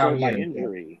cut short by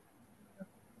injury.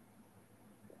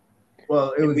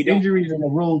 Well, it was injuries and a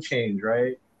rule change,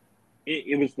 right?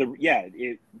 They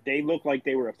looked like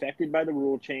they were affected by the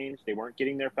rule change. They weren't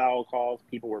getting their foul calls.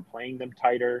 People were playing them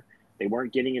tighter. They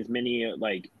weren't getting as many,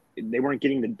 they weren't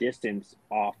getting the distance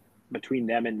off between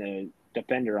them and the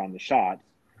defender on the shots.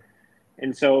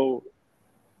 And so,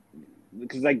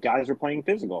 because guys were playing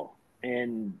physical,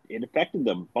 and it affected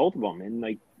them, both of them,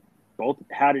 and both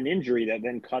had an injury that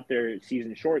then cut their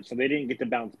season short, so they didn't get to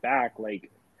bounce back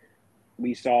like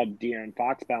we saw De'Aaron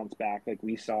Fox bounce back, like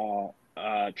we saw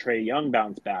Trae Young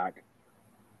bounce back.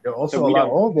 They're also a lot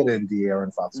older than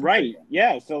De'Aaron Fox. Right,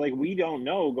 yeah. So we don't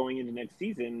know going into next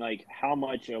season how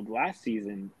much of last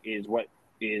season is what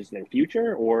is their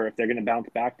future, or if they're going to bounce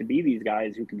back to be these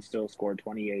guys who can still score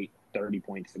 28, 30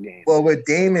 points a game. Well, with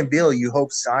Dame and Bill, you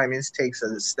hope Simons takes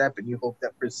a step, and you hope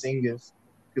that Porzingis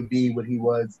could be what he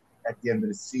was at the end of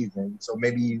the season. So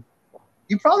maybe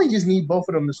you probably just need both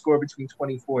of them to score between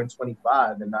 24 and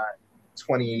 25 and not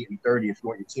 28 and 30 if you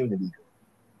want your team to be good.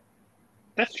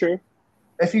 That's true.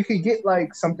 If you could get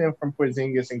something from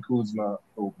Porzingis and Kuzma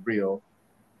for real,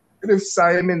 and if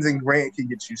Simons and Grant can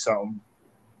get you something,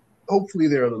 hopefully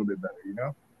they're a little bit better, you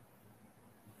know?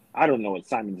 I don't know what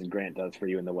Simons and Grant does for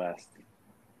you in the West.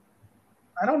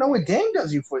 I don't know what Dame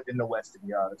does you for in the West, to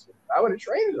be honest with you. I would have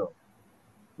traded him.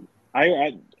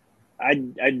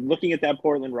 I'm looking at that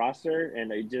Portland roster,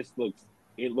 and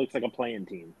it looks like a playing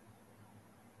team.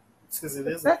 Because it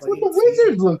is. That's what the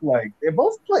Wizards look like. They're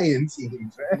both playing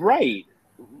teams, man. Right.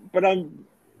 But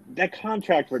that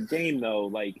contract for Dame though,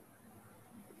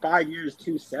 5 years,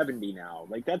 $270 now.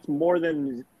 That's more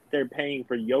than they're paying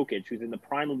for Jokic, who's in the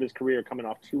prime of his career, coming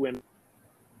off 2 M.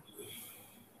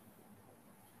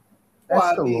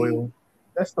 That's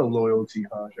the loyalty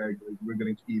contract. We're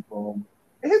gonna keep him.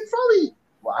 It's probably.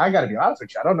 Well, I gotta be honest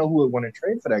with you. I don't know who would want to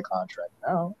trade for that contract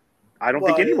now. I don't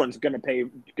think anyone's gonna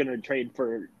trade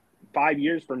for 5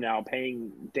 years from now,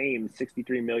 paying Dame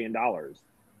 $63 million.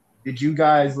 Did you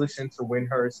guys listen to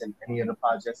Windhurst and any of the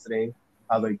pods yesterday?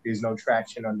 How there's no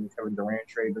traction on the Kevin Durant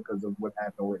trade because of what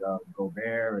happened with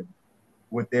Gobert and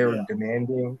what they're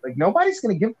demanding. Nobody's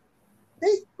gonna give.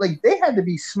 They had to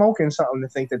be smoking something to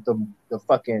think that the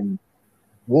fucking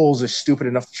Wolves are stupid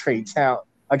enough to trade talent.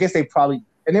 I guess they probably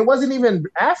And it wasn't even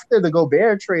after the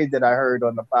Gobert trade that I heard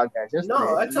on the podcast yesterday.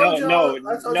 No, I told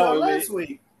y'all last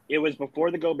week. It was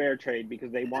before the Gobert trade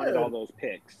because they wanted all those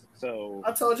picks. So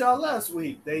I told y'all last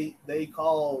week they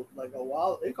called like a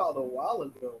while. They called a while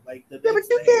ago. Like the yeah, but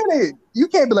you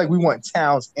can't be like we want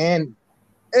Towns and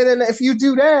then if you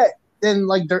do that, then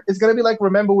like it's gonna be like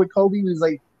remember with Kobe was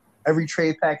like every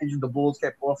trade package the Bulls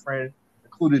kept offering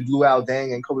included Luol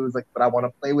Deng and Kobe was like, but I want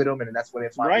to play with him, and that's when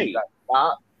it finally got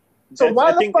stopped. So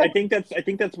I think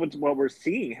that's what we're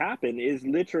seeing happen is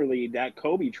literally that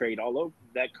Kobe trade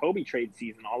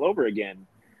season all over again,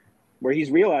 where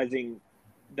he's realizing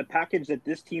the package that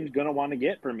this team's gonna want to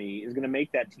get for me is gonna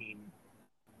make that team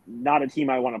not a team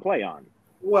I want to play on.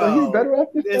 Well, he's better off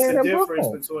it's a difference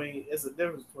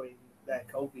between that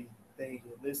Kobe thing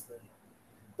and this thing.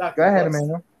 Go ahead,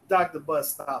 Emmanuel. Dr.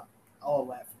 Bus stopped all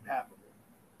that from happening.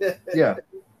 Yeah.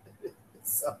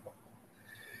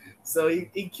 So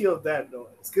he killed that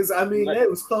noise because I mean they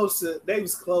was close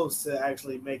to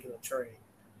actually making a trade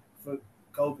for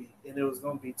Kobe, and it was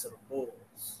going to be to the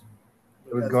Bulls.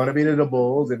 It was going to be to the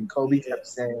Bulls, and Kobe kept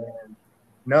saying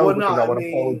no because I want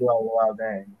to play with Luol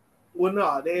Deng. Well,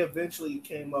 no, they eventually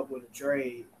came up with a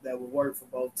trade that would work for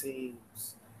both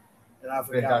teams, and I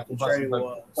forgot what the trade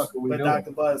was. But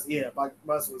Dr. Buzz,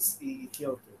 he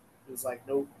killed it. It was like,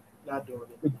 nope, not doing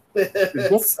it.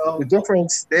 The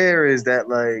difference there is that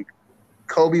like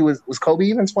Kobe was Kobe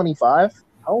even 25?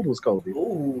 How old was Kobe?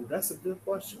 Ooh, that's a good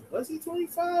question. Was he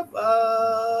 25?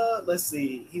 Let's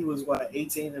see. He was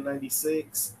 18 in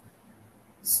 96.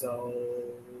 So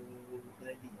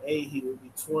 98 he would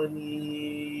be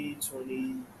 20,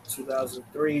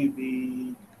 2003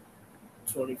 be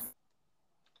 20.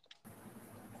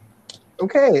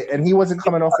 Okay, and he wasn't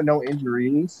coming off of no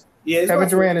injuries. Yeah, Kevin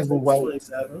Durant is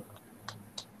 27.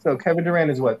 So Kevin Durant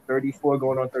is 34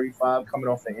 going on 35 coming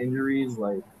off of injuries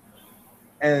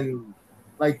and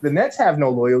the Nets have no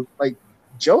loyalty. Like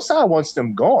Joe Tsai wants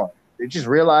them gone. They're just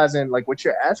realizing like what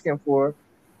you're asking for,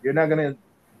 you're not gonna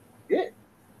get.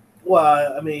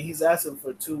 Well, I mean, he's asking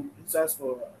for two. He's asked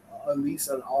for at least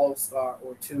an All-Star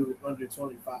or two under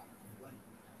 25. Like,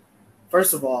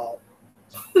 first of all,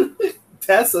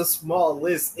 that's a small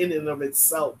list in and of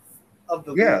itself of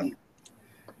the league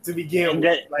to begin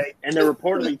with. And they're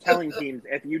reportedly telling teams,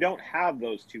 if you don't have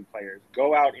those two players,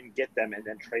 go out and get them and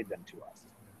then trade them to us.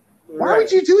 Why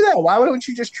would you do that? Why wouldn't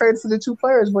you just trade for the two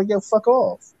players? But fuck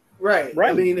off. Right.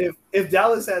 I mean, if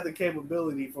Dallas had the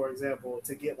capability, for example,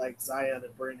 to get like Zion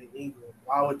and Brandon Ingram,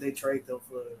 why would they trade them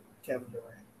for Kevin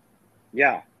Durant?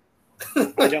 Yeah.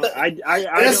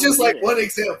 That's just like one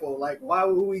example. Like, why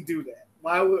would we do that?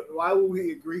 Why would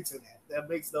we agree to that? That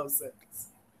makes no sense.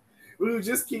 We would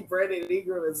just keep Brandon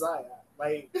Ingram and Zion.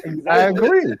 Like, I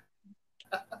agree.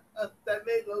 That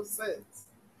made no sense.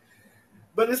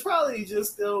 But it's probably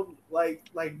just still like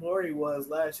Morey was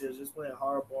last year, just playing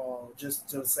hardball, just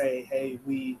to say, hey,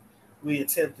 we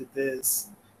attempted this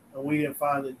and we didn't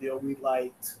find the deal we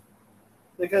liked.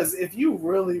 Because if you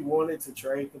really wanted to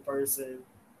trade the person,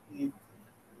 you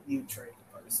trade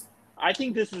the person. I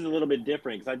think this is a little bit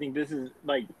different because I think this is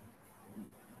like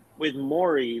with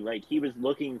Morey, like he was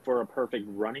looking for a perfect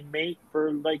running mate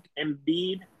for like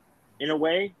Embiid in a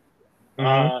way.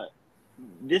 Mm-hmm.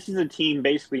 This is a team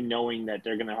basically knowing that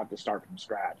they're going to have to start from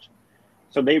scratch.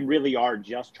 So they really are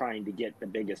just trying to get the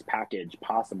biggest package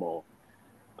possible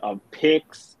of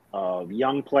picks, of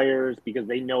young players, because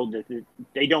they know that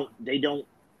they don't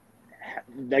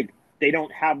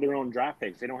have their own draft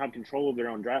picks. They don't have control of their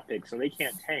own draft picks, so they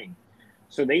can't tank.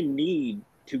 So they need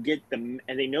to get them,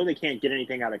 and they know they can't get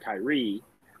anything out of Kyrie.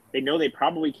 They know they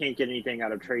probably can't get anything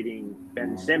out of trading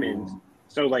Ben Simmons.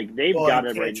 So like they've got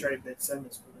to trade Ben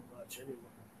Simmons for anyway.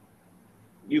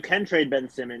 You can trade Ben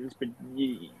Simmons, but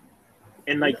you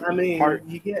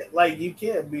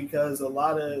can because a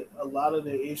lot of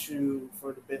the issue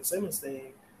for the Ben Simmons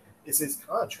thing is his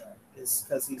contract. It's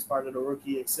because he's part of the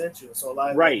rookie extension. So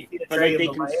you can't trade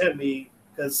him to Miami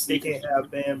because they can't have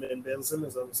Bam and Ben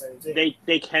Simmons on the same team.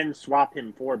 They can swap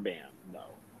him for Bam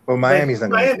though. Well, Miami's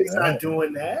not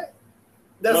doing that.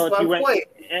 That's my point.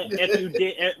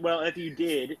 If you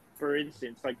did, for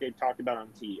instance, like they talked about on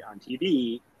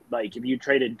TV, like if you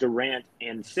traded Durant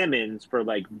and Simmons for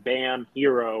like Bam,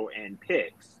 Hero, and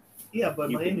picks. Yeah,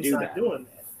 but Miami's not doing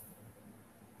that.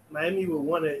 Miami would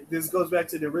want to. This goes back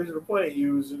to the original point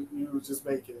you was just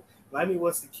making. Miami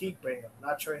wants to keep Bam,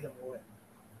 not trade him away.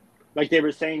 Like they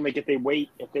were saying, like if they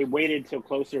waited till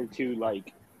closer to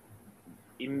like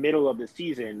in middle of the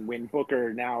season when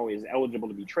Booker now is eligible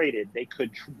to be traded, they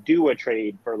could do a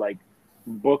trade for like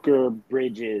Booker,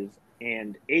 Bridges,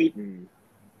 and Ayton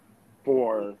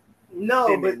for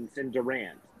Simmons and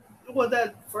Durant. Well,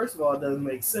 that first of all doesn't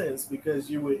make sense because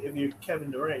you would, if you're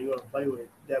Kevin Durant, you want to play with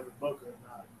Devin Booker,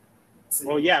 not.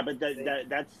 Well, yeah, but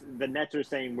that's the Nets are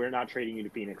saying we're not trading you to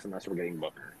Phoenix unless we're getting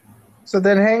Booker. So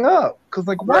then hang up, because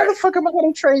like, why the fuck am I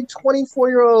going to trade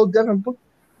 24-year-old Devin Booker?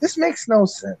 This makes no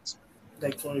sense.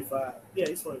 Like 25, yeah,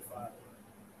 he's 25,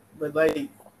 but like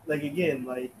again,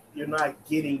 like you're not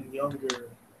getting younger.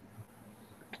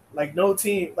 Like no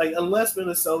team, like unless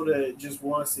Minnesota just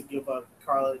wants to give up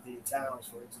Karl-Anthony Towns,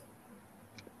 for example,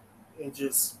 and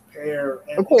just pair.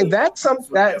 Okay, that's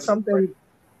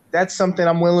something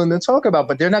I'm willing to talk about,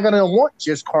 but they're not going to want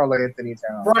just Karl-Anthony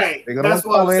Towns. Right. They're going to want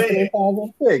Karl-Anthony Towns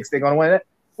and picks. They're going to want it,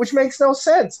 which makes no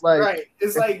sense. Like, right.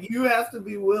 It's like you have to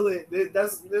be willing.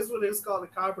 That's what it's called, a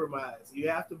compromise. You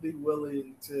have to be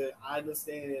willing to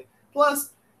understand. Plus,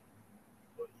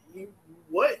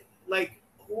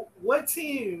 what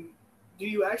team do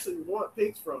you actually want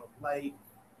picks from? Like,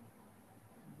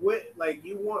 what? Like,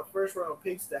 you want first round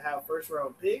picks to have first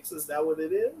round picks? Is that what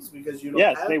it is? Because you don't.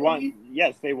 Yes, have they any? want.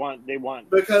 Yes, they want. They want.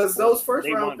 Because those first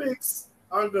round picks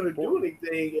aren't going to do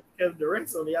anything if Kevin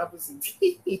Durant's on the opposite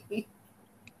team.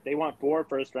 They want 4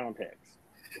 first round picks.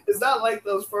 It's not like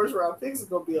those first round picks are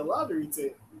going to be a lottery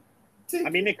team. I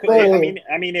mean, it could. I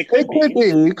mean, it could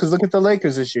be because look at the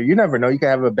Lakers this year. You never know. You can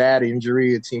have a bad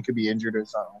injury. A team could be injured or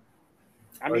something.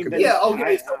 I mean,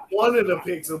 so one of the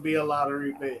picks will be a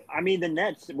lottery pick. I mean, the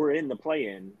Nets were in the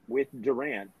play-in with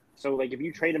Durant, so like if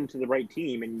you trade him to the right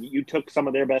team and you took some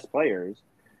of their best players,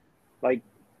 like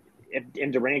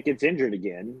if Durant gets injured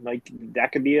again, like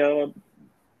that could be a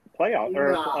playoff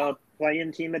or a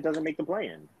play-in team that doesn't make the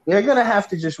play-in. They're gonna have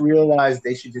to just realize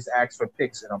they should just ask for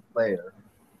picks in a player,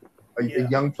 a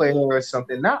young player or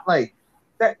something. Not like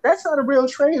that. That's not a real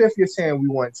trade if you're saying we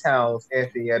want Towns,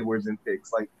 Anthony Edwards, and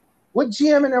picks. Like, what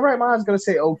GM in their right mind is going to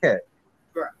say, okay?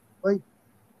 Right. Like,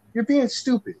 you're being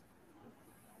stupid.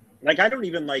 Like, I don't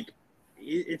even like –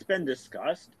 it's been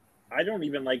discussed. I don't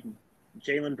even like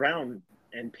Jaylen Brown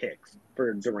and picks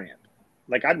for Durant.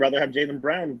 Like, I'd rather have Jaylen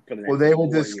Brown for the next Well, they were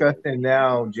discussing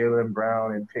now Jaylen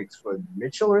Brown and picks for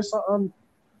Mitchell or something.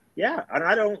 Yeah, and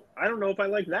I don't know if I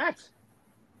like that.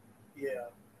 Yeah.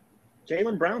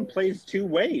 Jaylen Brown plays 2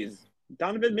 ways.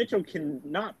 Donovan Mitchell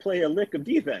cannot play a lick of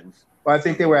defense. Well, I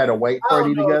think they were at a white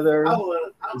party together.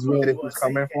 Is where this was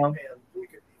coming from.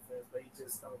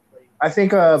 I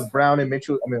think Brown and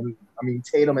Mitchell. I mean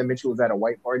Tatum and Mitchell was at a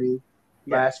white party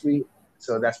last week,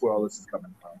 so that's where all this is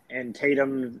coming from. And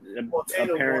Tatum apparently wants to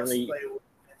play with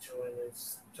Mitchell, and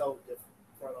it's told the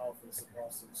front office of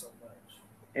Boston so much.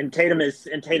 And Tatum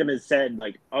has said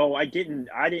like, oh, I didn't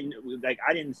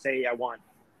say I want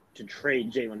to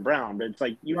trade Jaylen Brown, but it's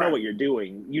like you know what you're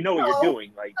doing. You know what you're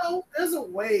doing. Like, no, there's a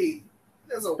way.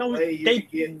 There's a way you can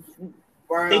get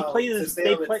Brown to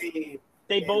stay on the team.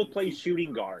 They both play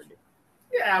shooting guard.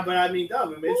 Yeah, but I mean,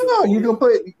 Donovan Mitchell. No, you can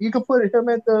put him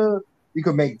at the. You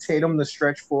could make Tatum the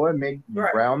stretch forward, make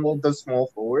Brown the small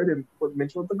forward, and put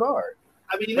Mitchell at the guard.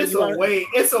 I mean,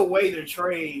 it's a way to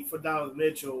trade for Donovan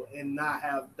Mitchell and not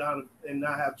have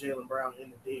Jaylen Brown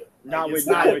in the deal. Not with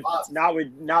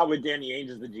Danny Ainge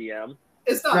as the GM.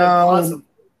 It's not impossible.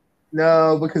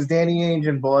 No, because Danny Ainge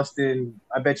in Boston,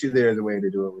 I bet you there's a way to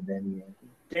do it with Danny Ainge.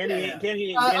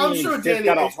 I'm sure Danny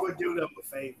Ainge would do them a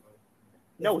favor.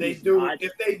 No, if they do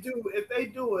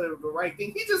the right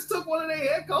thing, he just took one of their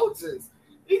head coaches.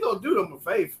 He gonna do them a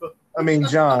favor. I mean,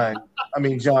 John.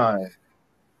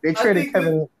 They traded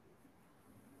Kevin.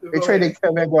 They traded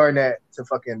Kevin Garnett to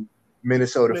fucking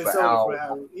Minnesota for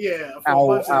Al. Yeah,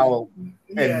 Al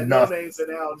and no names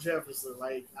and Al Jefferson.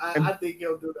 Like I think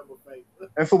he'll do them a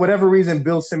favor. And for whatever reason,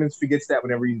 Bill Simmons forgets that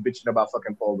whenever he's bitching about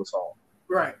fucking Paul Gasol.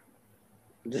 Right.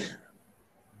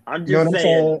 I'm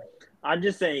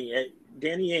just saying.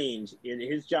 Danny Ainge in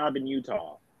his job in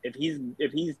Utah. If he's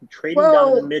trading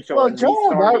Donovan Mitchell, well,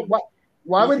 John,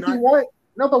 why would he want?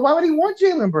 No, but why would he want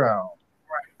Jaylen Brown?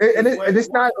 Right. And it's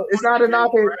not a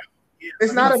knock.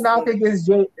 It's not a knock against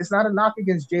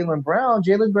Jaylen Brown.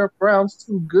 Jaylen Brown's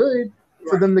too good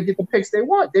for them to get the picks they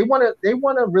want. They want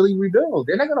to really rebuild.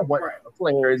 They're not going to want a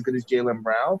player as good as Jaylen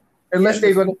Brown unless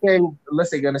they're going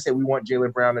to say we want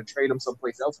Jaylen Brown and trade him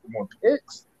someplace else for more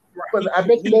picks. Right. But I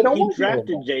bet they don't want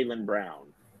drafted Jaylen Brown.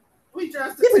 We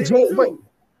drafted Jaylen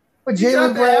but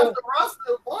Jaylen Brown the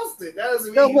roster of Boston. That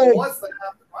doesn't mean he wants to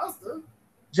have the roster.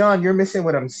 John, you're missing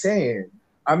what I'm saying.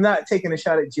 I'm not taking a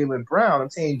shot at Jaylen Brown. I'm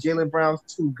saying Jaylen Brown's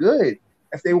too good.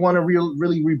 If they want to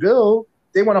really rebuild,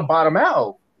 they want to bottom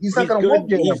out. He's not going to want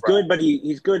Jaylen Brown.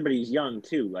 He's good, but he's young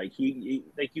too. Like you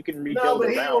can rebuild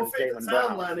around Jaylen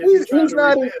Brown.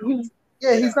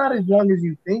 He's not as young as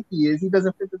you think he is. He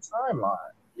doesn't fit the timeline.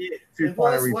 Yeah.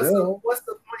 What's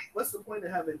the point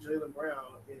of having Jaylen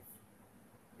Brown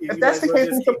If that's the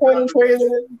case, what's the point in trading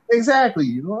it?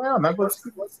 Exactly. Well, I'm not going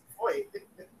to. What's the point?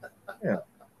 Yeah.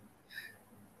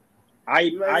 I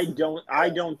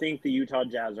don't think the Utah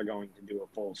Jazz are going to do a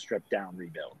full strip down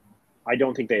rebuild. I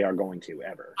don't think they are going to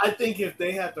ever. I think if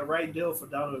they had the right deal for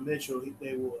Donovan Mitchell,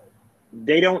 they would.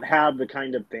 They don't have the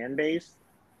kind of fan base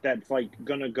that's like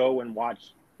gonna go and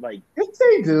watch like. Yes,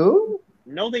 they do.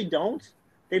 No, they don't.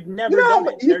 They've never done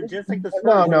it. They're just like the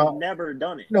Spurs. They've never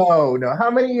done it. No.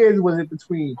 How many years was it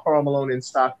between Karl Malone and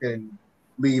Stockton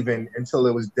leaving until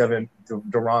it was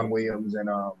Deron Williams and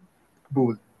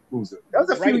Boozer? That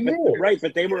was a few years. Right,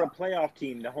 but they were a playoff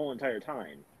team the whole entire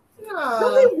time.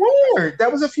 No, they weren't.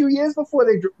 That was a few years before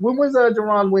they. When was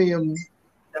Deron Williams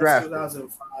drafted?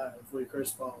 2005 with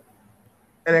Chris Paul.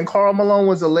 And then Karl Malone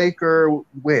was a Laker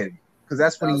when? Because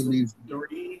that's when he leaves.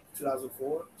 2003,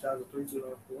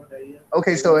 2004, that year.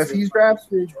 Okay, so if he's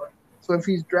drafted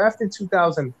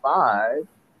 2005,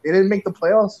 they didn't make the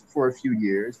playoffs for a few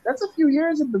years. That's a few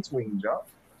years in between, John.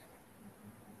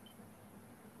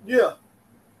 Yeah.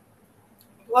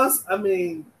 Plus, I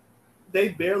mean, they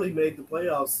barely made the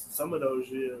playoffs some of those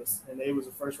years, and they was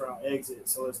a first round exit.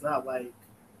 So it's not like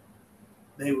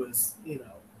they was,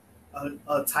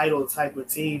 a title type of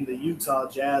team, the Utah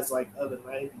Jazz, like other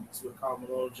 90s with Karl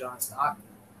Malone, John Stockton.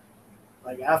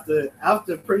 Like after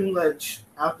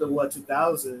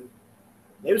 2000,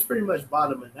 they was pretty much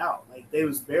bottoming out. Like they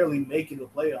was barely making the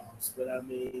playoffs. But I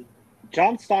mean,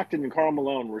 John Stockton and Karl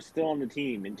Malone were still on the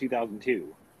team in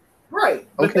 2002. Right,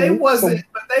 but they wasn't.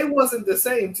 But they wasn't the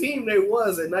same team they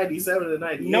was in '97 and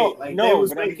 '98. They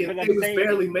was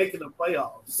barely making the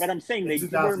playoffs. But I'm saying they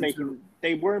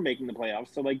were making the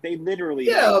playoffs. So like they literally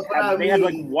had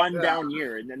like one down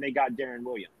year, and then they got Darren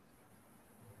Williams.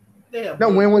 No,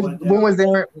 when was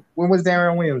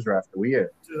Darren Williams drafted? What year?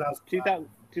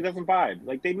 2005.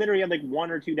 Like they literally had like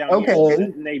one or two down years,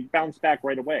 and they bounced back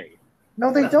right away.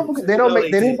 No, they don't. They don't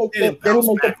make. They didn't make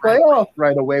the playoffs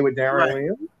right away with Darren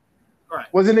Williams. Right.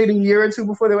 Wasn't it a year or two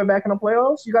before they went back in the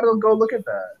playoffs? You got to go look at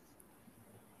that.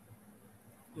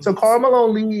 So Karl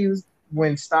Malone leaves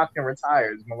when Stockton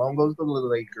retires. Malone goes to the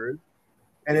Lakers,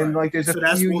 and then like there's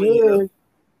a few years.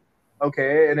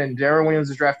 Okay, and then Darren Williams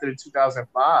is drafted in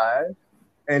 2005,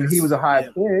 and he was a high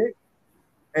pick.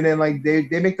 And then like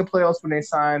they make the playoffs when they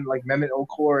sign like Mehmet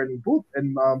Okur and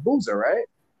Boozer, right?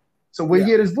 So what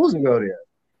year does Boozer go there?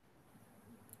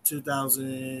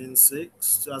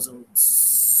 2006,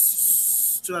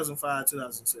 2005,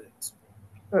 2006.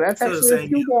 No, that's actually a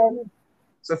few down.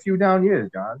 It's a few down years,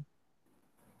 John.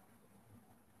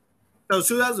 So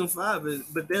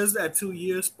 2005 but there's that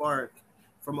 2-year spark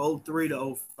from 03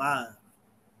 to 05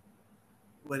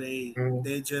 where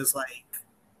they're just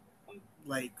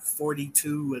like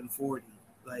 42 and 40.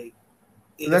 Like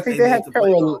I think they had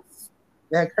Karolinko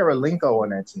on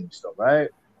that team still, right?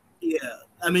 Yeah.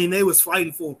 I mean, they was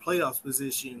fighting for a playoffs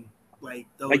position like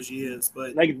those years,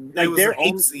 but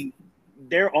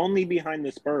they're only behind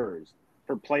the Spurs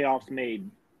for playoffs made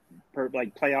per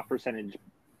like playoff percentage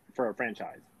for a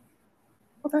franchise.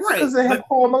 Well, that's because they had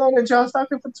Karl Malone and John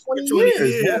Stockton for 20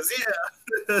 years.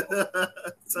 Yeah.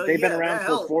 So they've been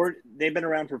around for They've been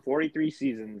around for 43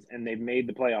 seasons, and they've made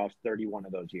the playoffs 31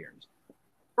 of those years.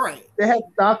 Right. They had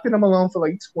Stockton and Malone for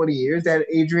like 20 years. They had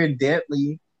Adrian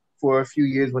Dantley for a few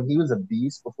years when he was a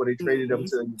beast before they traded him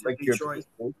to like Detroit.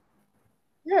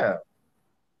 Yeah.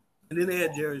 And then they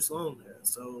had Jerry Sloan there.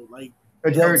 So like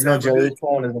Jerry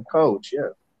Sloan is a coach, yeah.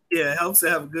 Yeah, it helps to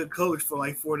have a good coach for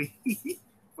like 40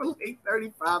 for like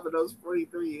 35 of those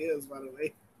 43 years, by the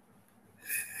way.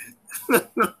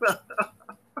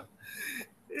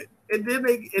 and then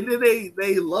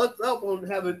they lucked up on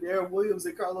having Darren Williams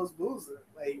and Carlos Boozer.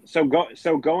 Like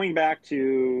going back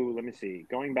to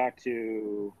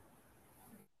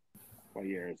what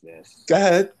year is this? Go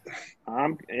ahead.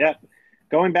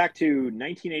 Going back to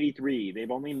 1983,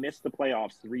 they've only missed the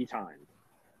playoffs 3 times.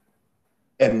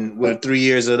 And with 3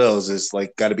 years of those, it's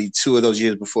like got to be 2 of those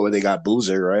years before they got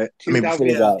Boozer, right? I mean, before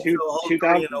they got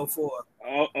 2003 and 04.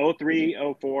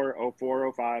 03, 04,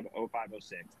 04, 05, 05,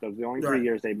 06. Those are the only 3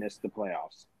 years they missed the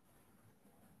playoffs.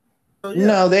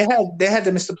 No, they had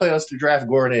to miss the playoffs to draft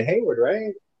Gordon and Hayward,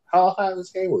 right? How high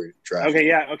was Hayward drafted? Okay,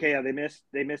 yeah. They missed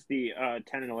the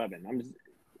 10 and 11.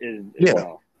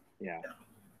 Well. Yeah.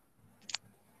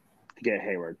 To get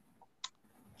Hayward.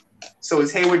 So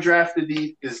is Hayward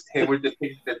is Hayward the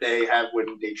pick that they have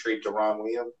when they trade Deron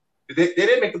Williams? They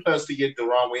didn't make the playoffs to get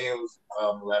Deron Williams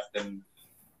left, and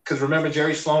because remember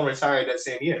Jerry Sloan retired that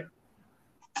same year.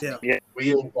 Yeah.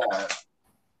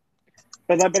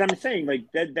 But I'm saying like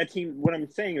that team. What I'm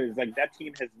saying is like that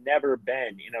team has never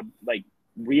been in a like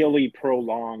really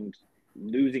prolonged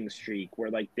losing streak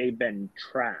where like they've been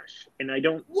trash, and I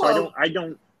don't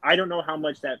know how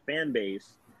much that fan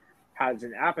base has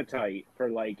an appetite for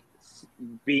like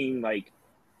being like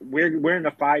we're in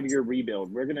a 5-year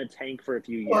rebuild. We're gonna tank for a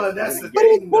few years. Well, that's the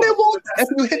thing. thing. But it won't. If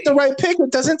you hit the right pick,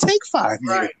 it doesn't take 5 years.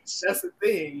 Right. That's the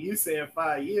thing. You saying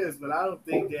 5 years, but I don't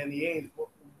think Danny Ainge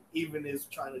even is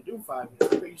trying to do 5 years. I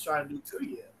think he's trying to do 2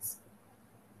 years.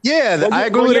 Yeah, I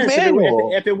agree with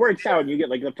Emmanuel. If it works out and you get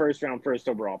like the first round, first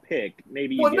overall pick,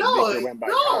 maybe you get Victor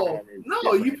Wembanyama.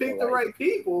 No, you pick the right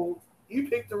people. You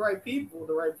pick the right people,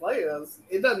 the right players.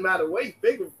 It doesn't matter where you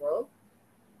pick them from.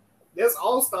 There's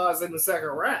all-stars in the second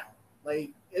round. Like,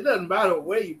 it doesn't matter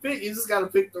where you pick. You just got to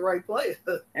pick the right player.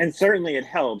 And certainly it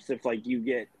helps if, like, you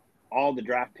get all the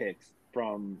draft picks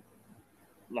from,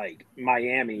 like,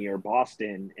 Miami or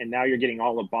Boston, and now you're getting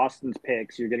all of Boston's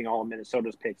picks, you're getting all of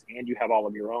Minnesota's picks, and you have all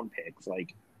of your own picks.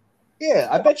 Like, yeah,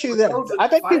 I bet you that. I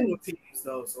bet you teams,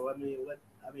 though. So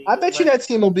I bet you that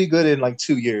team will be good in like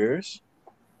 2 years.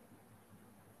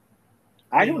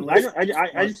 I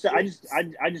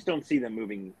just don't see them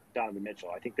moving Donovan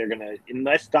Mitchell. I think they're gonna,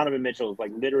 unless Donovan Mitchell is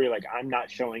like literally like, I'm not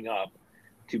showing up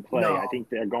to play. No. I think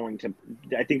they're gonna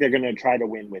try to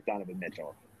win with Donovan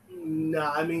Mitchell. No,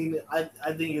 I mean, I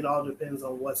think it all depends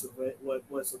on what's available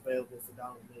for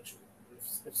Donovan Mitchell.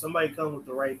 If somebody comes with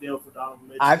the right deal for Donovan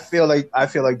Mitchell, I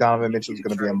feel like Donovan Mitchell is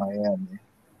going to be in Miami.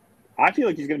 I feel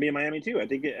like he's going to be in Miami too. I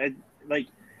think like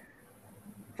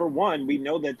for one, we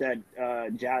know that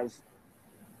Jazz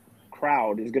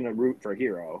crowd is going to root for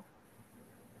Hero.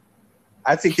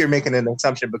 I think you're making an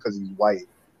assumption because he's white.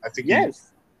 I think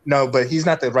yes. No, but he's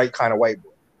not the right kind of white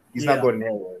boy. He's not Gordon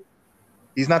Hayward.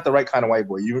 He's not the right kind of white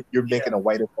boy. You're making a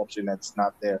white assumption that's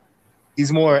not there.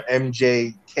 He's more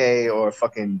MJK or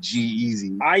fucking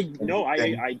G-Eazy.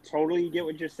 I totally get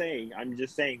what you're saying. I'm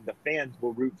just saying the fans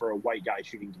will root for a white guy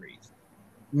shooting threes.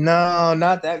 No,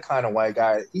 not that kind of white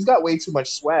guy. He's got way too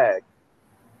much swag.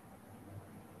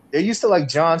 They're used to like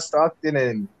John Stockton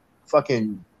and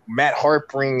fucking Matt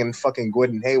Harpring and fucking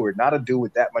Gordon Hayward. Not a dude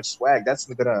with that much swag. That's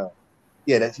gonna,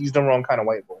 he's the wrong kind of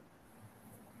white boy.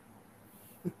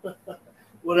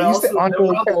 Well, used to Andre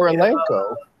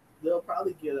Kirilenko. They'll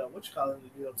probably get the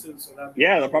deal too. So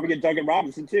they'll probably get Duncan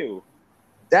Robinson too.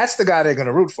 That's the guy they're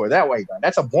gonna root for. That white guy.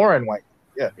 That's a boring white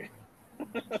guy.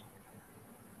 Yeah.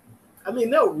 I mean,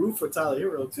 they'll root for Tyler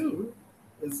Hero too.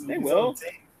 They will.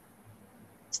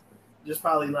 Just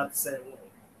probably not the same way.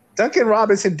 Duncan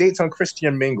Robinson dates on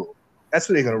Christian Mingle. That's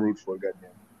what they're gonna root for. Goddamn.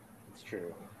 It's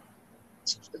true.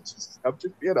 I'm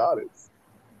just being honest.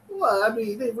 Well, I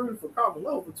mean, they rooted for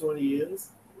Carmelo for 20 years.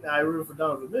 Now I root for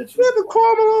Donovan Mitchell. Yeah, but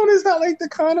Carmelo is not like the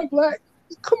kind of black.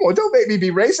 Come on, don't make me be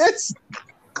racist.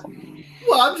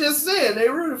 Well, I'm just saying they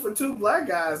rooted for 2 black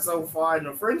guys so far, and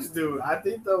the French dude. I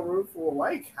think they'll root for a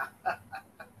white guy.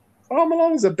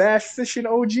 Carmelo is a bass fishing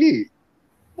OG.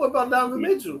 What about Donovan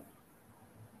Mitchell?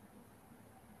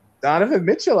 Donovan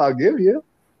Mitchell, I'll give you.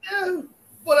 Yeah,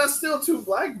 but that's still 2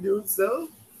 black dudes, though.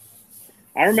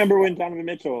 I remember when Donovan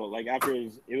Mitchell, like after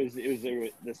it was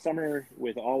the summer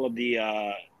with all of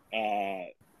the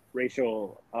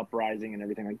racial uprising and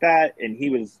everything like that, and he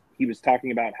was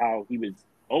talking about how he was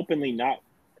openly not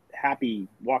happy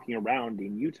walking around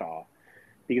in Utah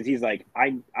because he's like,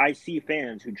 I see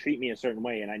fans who treat me a certain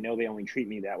way, and I know they only treat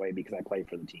me that way because I play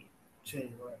for the team. Yeah,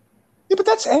 but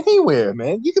that's anywhere,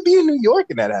 man. You could be in New York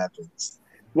and that happens.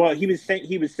 Well, he was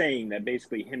saying that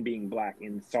basically him being black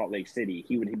in Salt Lake City,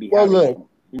 he would be. Well, look,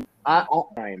 I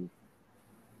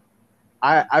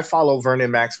follow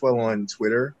Vernon Maxwell on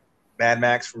Twitter, Mad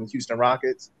Max from Houston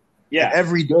Rockets. Yeah, and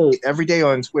every day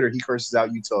on Twitter, he curses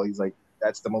out Utah. He's like,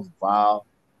 "That's the most vile,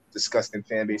 disgusting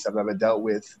fan base I've ever dealt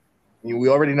with." I mean, we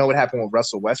already know what happened with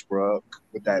Russell Westbrook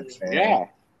with that fan. Yeah.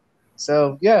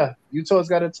 So yeah, Utah's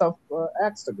got a tough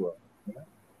axe to grow. You know?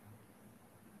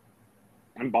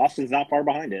 And Boston's not far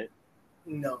behind it.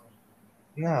 No.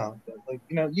 Like,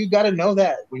 you got to know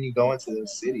that when you go into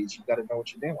those cities, you got to know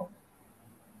what you're doing.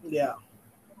 Yeah.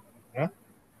 Yeah.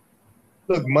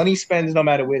 Look, money spends no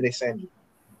matter where they send you.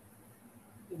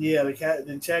 Yeah,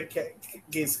 the check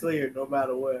gets cleared no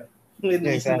matter where. In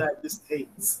the United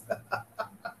States.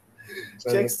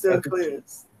 Check still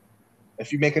clears.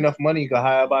 If you make enough money, you can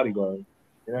hire a bodyguard.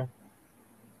 Yeah.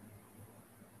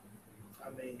 I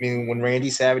mean, when Randy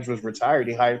Savage was retired,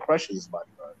 he hired Crush as his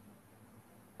bodyguard.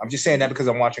 I'm just saying that because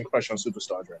I'm watching Crush on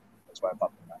Superstar Draft. That's why I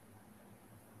popped him out.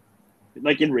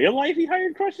 Like in real life, he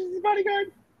hired Crush as his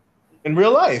bodyguard? In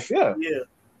real life, yeah. Yeah.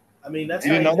 I mean, that's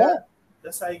you how know that?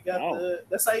 That's how he got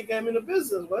that's how he got him in the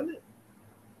business, wasn't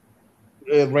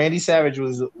it? Randy Savage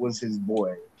was his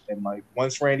boy. And like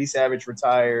once Randy Savage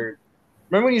retired,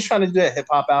 remember when he was trying to do that hip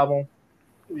hop album?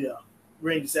 Yeah.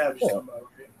 Randy Savage talking about.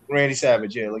 Randy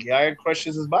Savage, yeah. Like, Iron Crush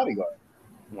is his bodyguard.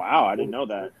 Wow, I didn't know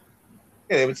that.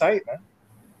 Yeah, they were tight, man.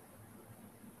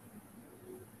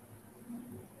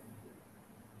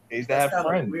 He's to have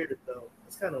friends. Weird, though.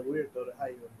 It's kind of weird, though, to how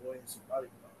you avoid his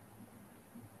bodyguard.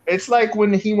 It's like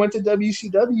when he went to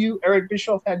WCW, Eric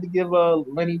Bischoff had to give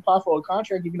Lenny Poffo a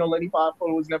contract, even though Lenny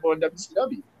Poffo was never on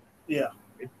WCW. Yeah.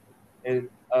 And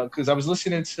because I was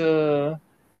listening to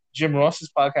Jim Ross's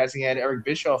podcast, he had Eric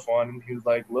Bischoff on, and he was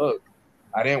like, look,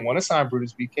 I didn't want to sign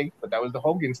Brutus Beefcake, but that was the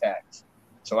Hogan tax.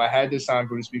 So I had to sign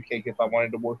Brutus Beefcake if I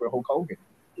wanted to work with Hulk Hogan.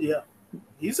 Yeah.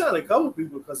 He signed a couple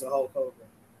people because of Hulk Hogan.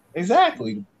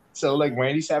 Exactly. So, like,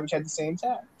 Randy Savage had the same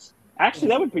tax. Actually,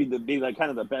 that would be like kind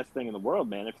of the best thing in the world,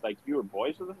 man. If like you were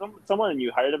boys with someone and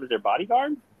you hired them as their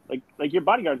bodyguard, like your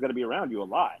bodyguard's got to be around you a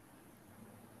lot.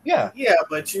 Yeah. Yeah,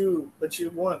 but you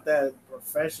want that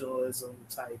professionalism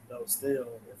type though. Still,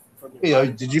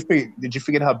 did you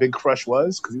forget how big Crush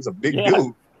was? Because he's a big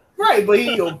dude. Right, but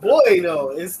he your boy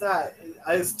though. It's not.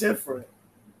 It's different.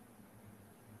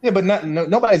 Yeah, but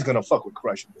nobody's gonna fuck with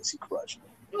Crush unless he Crush.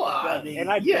 Well, I mean,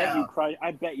 and I bet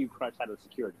you Crush had a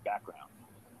security background.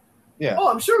 Yeah. Oh,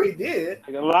 I'm sure he did.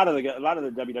 Like a lot of the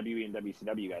WWE and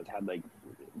WCW guys had like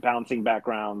bouncing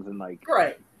backgrounds and like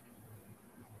right.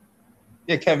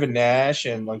 Yeah, Kevin Nash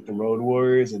and like the Road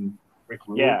Warriors and Rick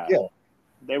Rude. Yeah,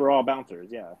 they were all bouncers.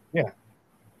 Yeah. So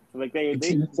like they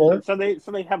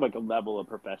have like a level of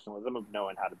professionalism of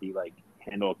knowing how to be like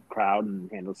handle a crowd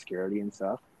and handle security and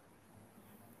stuff.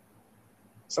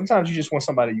 Sometimes you just want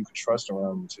somebody you can trust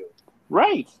around you too.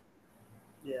 Right.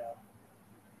 Yeah.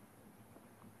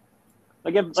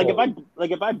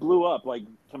 If I blew up like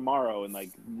tomorrow and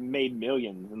like made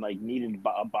millions and like needed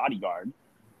a bodyguard,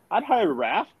 I'd hire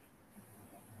Raf.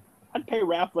 I'd pay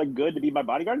Raf like good to be my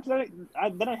bodyguard. Then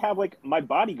I have like my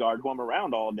bodyguard who I'm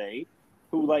around all day,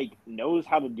 who like knows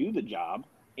how to do the job,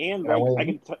 and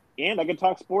like I can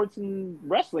talk sports and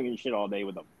wrestling and shit all day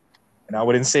with them. And I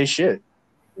wouldn't say shit.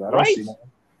 Right.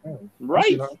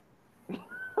 Right.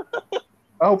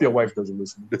 I hope your wife doesn't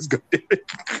listen to this.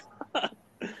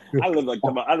 I live like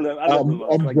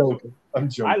the I'm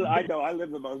joking. I know I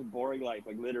live the most boring life,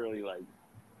 like literally, like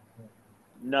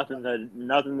nothing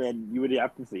that you would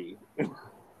have to see.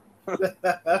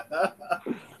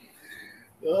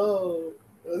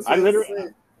 I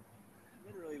literally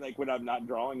like when I'm not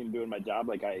drawing and doing my job,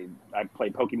 like I play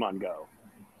Pokemon Go.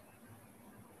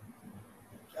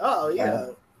 Oh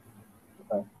yeah.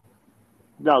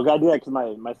 No, I do that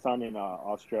because my son in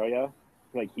Australia,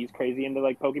 like he's crazy into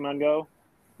like Pokemon Go.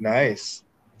 Nice.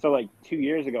 So like 2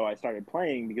 years ago, I started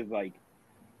playing because like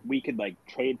we could like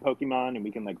trade Pokemon and we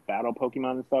can like battle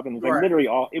Pokemon and stuff. And it's like literally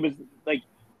all it was like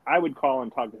I would call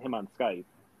and talk to him on Skype,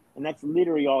 and that's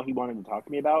literally all he wanted to talk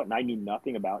to me about. And I knew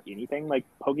nothing about anything like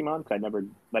Pokemon because I never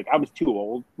like I was too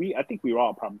old. I think we were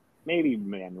all probably maybe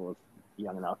Emmanuel was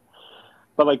young enough,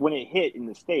 but like when it hit in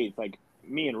the States, like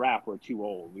me and Raf were too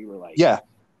old. We were like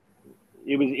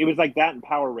It was like that and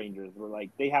Power Rangers were like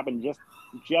they happened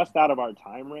just out of our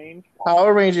time range.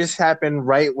 Power Rangers happened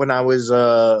right when I was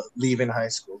leaving high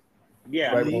school.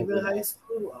 Yeah, right leaving high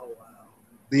school. Oh wow.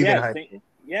 Leaving high school.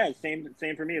 Yeah, same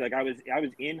for me. Like I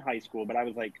was in high school, but I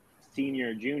was like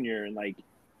senior, junior, and like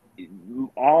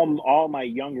all my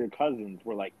younger cousins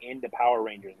were like into Power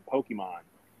Rangers and Pokemon,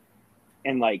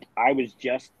 and like I was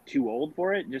just too old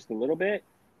for it, just a little bit.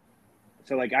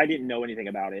 So like I didn't know anything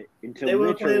about it until they were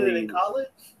literally playing it in college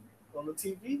on the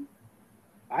TV.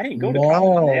 I didn't go to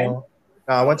college, man. No,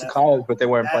 I went to college, but they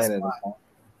weren't playing it.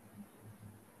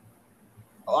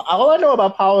 All I know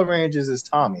about Power Rangers is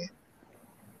Tommy,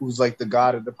 who's like the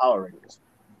god of the Power Rangers.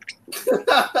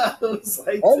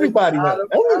 Everybody knows.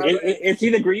 Is he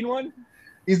the green one?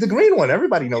 He's the green one.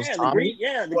 Everybody knows Tommy.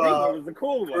 The green one was the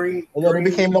cool one. And then he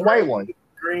became the white one.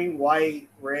 Green, white,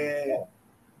 red,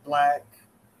 black.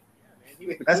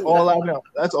 That's all I know.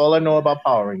 That's all I know about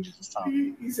Power Rangers is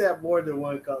Tommy. He's had more than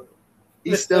one color.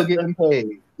 He's still getting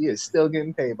paid. He is still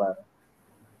getting paid by them.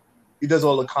 He does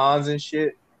all the cons and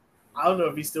shit. I don't know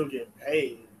if he's still getting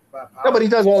paid. No, but he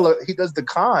does the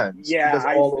cons. Yeah,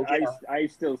 I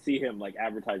still see him like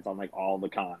advertised on like all the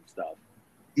con stuff.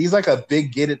 He's like a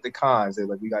big get at the cons. They're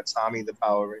like, we got Tommy the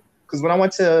Power Ranger. Because when I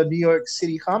went to New York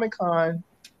City Comic Con,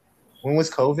 when was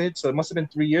COVID? So it must have been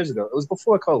 3 years ago. It was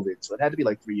before COVID, so it had to be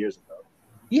like 3 years ago.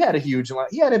 He had a huge line.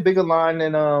 He had a bigger line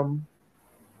than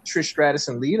Trish Stratus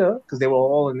and Lita because they were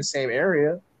all in the same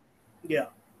area. Yeah.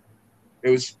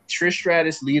 It was Trish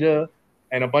Stratus, Lita,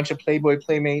 and a bunch of Playboy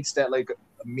Playmates that like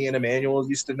me and Emmanuel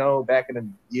used to know back in the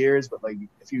years. But like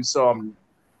if you saw them,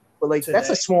 but like today. That's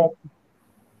a small.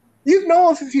 You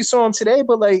know if you saw them today,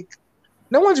 but like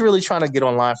no one's really trying to get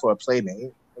online for a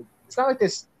Playmate. Like, It's not like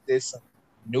this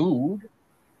nude.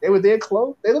 They were there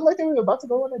close. They looked like they were about to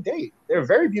go on a date. They're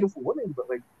very beautiful women, but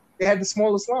like they had the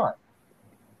smallest line.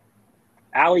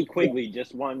 Allie Quigley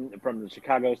just won from the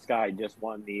Chicago Sky. Just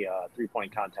won the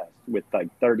 3-point contest with like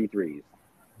 33s.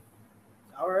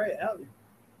 All right, Allie.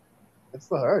 That's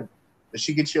for her. Did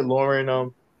she get your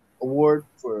Lauren award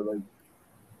for like?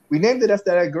 We named it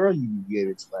after that girl you gave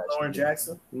it to last Lauren year.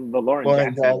 Jackson. The Lauren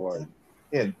Jackson Award.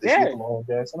 Yeah, did she get the Lauren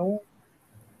Jackson Award?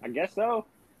 I guess so.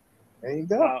 There you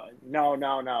go.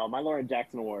 No. My Lauren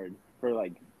Jackson Award for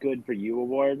like Good for You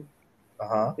Award.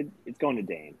 It's going to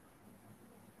Dame.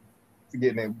 For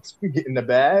getting the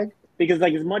bag. Because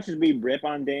like as much as we rip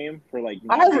on Dame for like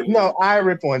I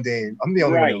rip on Dame. I'm the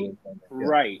only one who rips on Dame. Yeah.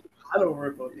 Right. I don't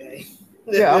rip on Dame.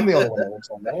 Yeah, I'm the only one that rips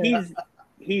on Dame.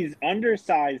 He's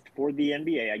undersized for the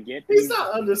NBA. I get. He's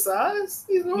not undersized.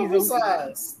 He's normal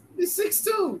size. He's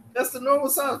 6'2". That's the normal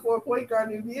size for a point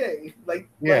guard in the NBA. Like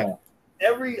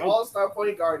every all-star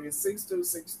point guard is 6'2",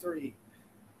 6'3".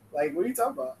 Like, what are you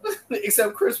talking about?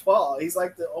 Except Chris Paul. He's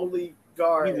like the only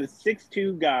guard. He's a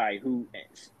 6'2" guy who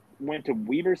went to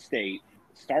Weber State,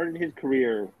 started his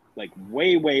career like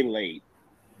way late,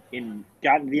 and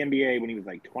got into the NBA when he was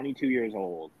like 22 years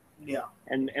old. Yeah.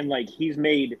 And like he's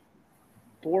made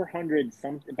 400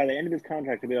 something by the end of his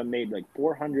contract. He'll made like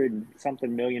 400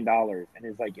 something million dollars, and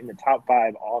is like in the top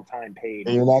 5 all time paid.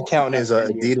 And you're not counting as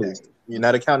Adidas. You're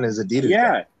not counting as Adidas.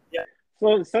 Yeah.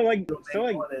 So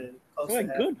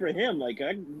good for him. Like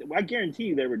I guarantee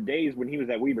you, there were days when he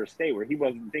was at Weber State where he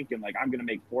wasn't thinking like I'm going to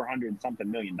make 400 something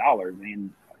million dollars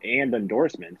and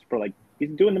endorsements for like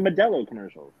he's doing the Modelo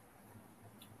commercials.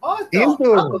 I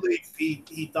believe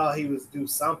he thought he would do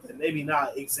something. Maybe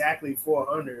not exactly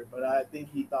 400, but I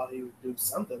think he thought he would do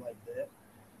something like that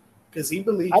because he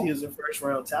believed he was a first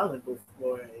round talent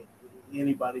before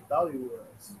anybody thought he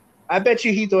was. I bet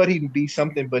you he thought he'd be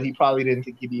something, but he probably didn't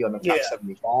think he'd be on the top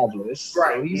 75 list.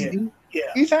 Right. So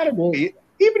he's had a great,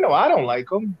 even though I don't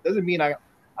like him, doesn't mean I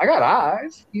got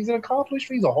eyes. He's an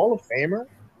accomplished. He's a Hall of Famer.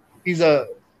 He's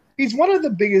one of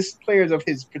the biggest players of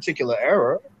his particular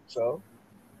era. So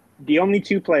the only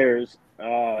 2 players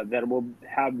that will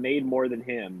have made more than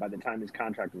him by the time his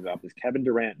contract is up is Kevin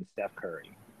Durant and Steph Curry.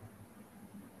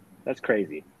 That's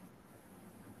crazy.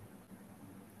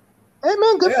 Hey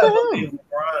man, good for him.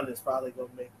 LeBron is probably gonna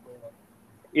make more.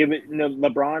 Yeah, but no,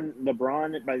 LeBron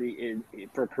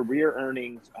for career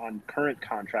earnings on current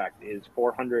contract is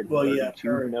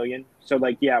 $432 million. So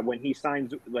like when he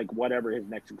signs like whatever his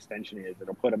next extension is,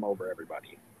 it'll put him over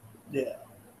everybody. Yeah.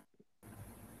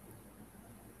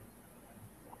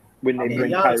 When they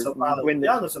bring Giannis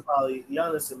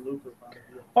and Luka probably.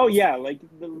 Oh yeah, like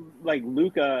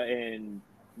Luka and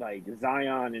like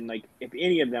Zion and like if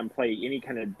any of them play any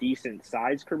kind of decent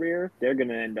size career, they're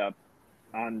gonna end up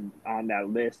on that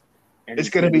list. And it's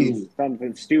gonna be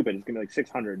something stupid. It's gonna be like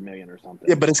 600 million or something.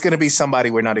 Yeah, but it's gonna be somebody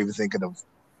we're not even thinking of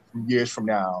years from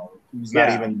now. Who's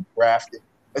not even drafted.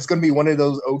 It's gonna be one of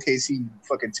those OKC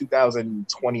fucking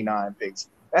 2029 picks.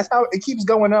 That's how it keeps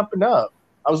going up and up.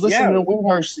 I was listening to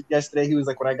Wilhurst yesterday. He was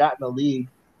like, when I got in the league,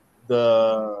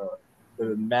 the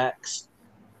max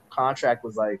contract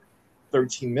was like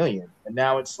 13 million, and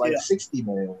now it's like 60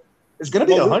 million. It's gonna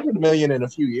be 100 million in a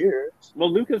few years.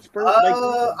 Well, Luka's first,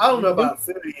 I don't know about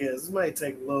 50 years. It might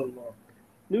take a little longer.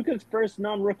 Luka's first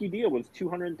non-rookie deal was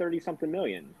 230 something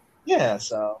million. Yeah,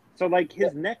 so like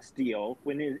his next deal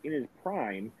when in his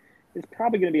prime is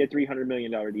probably going to be a $300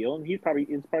 million deal, and it's probably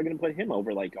going to put him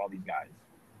over like all these guys.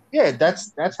 Yeah,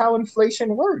 that's how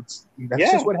inflation works. That's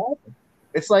just what happens.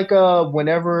 It's like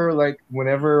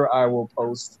whenever I will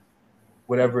post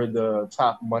whatever the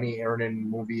top money earning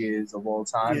movie is of all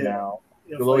time now,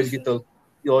 you'll always get those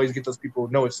people.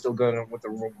 No, it's still going with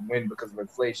the win because of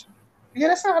inflation. Yeah,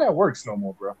 that's not how that works no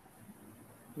more, bro.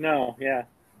 No, yeah.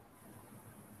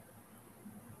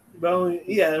 But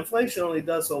inflation only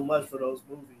does so much for those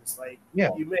movies. Like,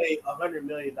 you made $100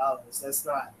 million. That's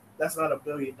not $1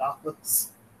 billion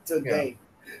today.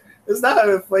 Yeah. It's not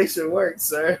how inflation works,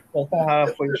 sir. That's not how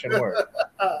inflation works.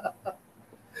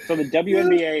 So the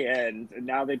WNBA ends, and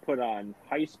now they put on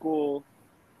high school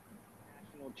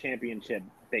national championship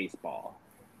baseball.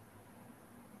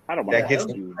 I don't want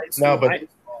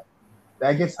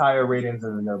that gets higher ratings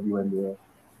than the WNBA.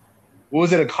 What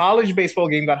was it? A college baseball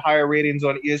game got higher ratings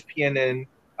on ESPN than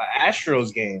an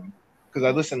Astros game? Because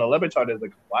I listened to Lebertard. I was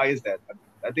like, why is that?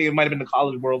 I think it might have been the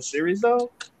College World Series,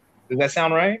 though. Does that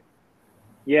sound right?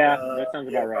 Yeah, that sounds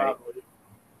about right. Probably.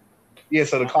 Yeah,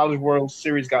 so the College World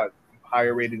Series got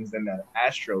higher ratings than the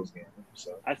Astros game.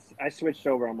 So I switched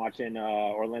over. I'm watching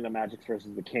Orlando Magic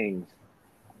versus the Kings.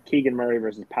 Keegan Murray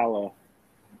versus Paolo.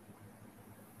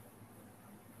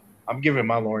 I'm giving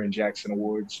my Lauren Jackson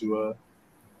award to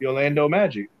the Orlando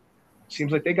Magic.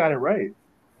 Seems like they got it right.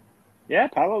 Yeah,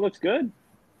 Paolo looks good.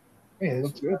 Yeah, it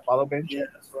looks good. Paolo bench. Yeah,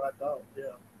 that's what I thought. Yeah.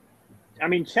 I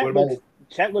mean,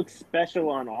 Chet looks special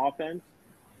on offense.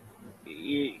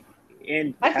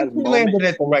 And I think he landed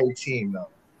at the right team, though.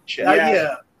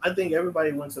 Yeah, I think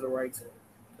everybody went to the right team.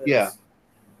 Yeah.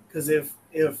 Because if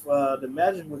the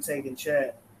Magic were taking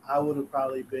Chet, I would have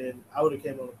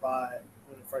came on the pod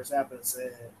when it first happened and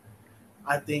said,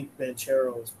 I think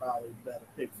Banchero is probably a better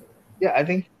pick for them. Yeah, I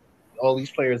think all these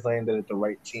players landed at the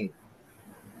right team.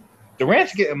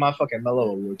 Durant's getting my fucking Melo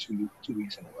award 2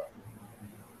 weeks in a row.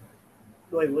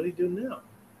 Wait, what do you do now?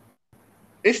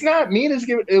 It's not me that's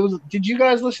giving. It was. Did you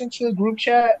guys listen to the group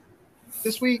chat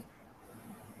this week?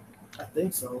 I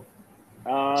think so.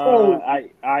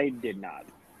 I did not.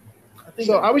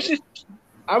 I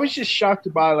was just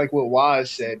shocked by like what Waz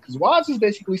said, because Waz is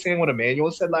basically saying what Emmanuel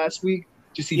said last week,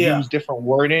 just he used different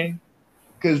wording.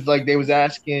 Because like they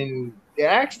asked him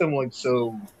like,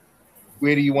 so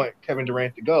where do you want Kevin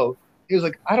Durant to go? He was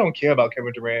like, I don't care about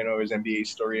Kevin Durant or his NBA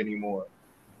story anymore.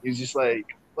 He's just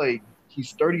like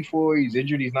he's 34, he's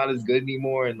injured, he's not as good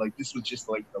anymore, and like this was just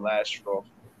like the last straw.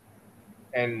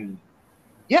 And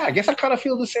yeah, I guess I kind of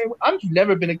feel the same. I've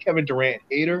never been a Kevin Durant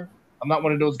hater. I'm not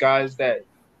one of those guys that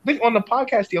I think on the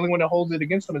podcast the only one that holds it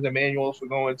against him is Emmanuel for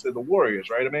going to the Warriors,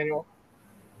 right, Emmanuel?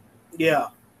 Yeah,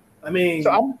 I mean,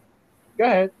 go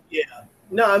ahead. Yeah,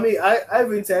 no, I mean, I've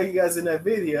been tagging you guys in that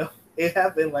video. It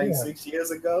happened like 6 years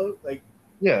ago, like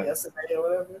yesterday or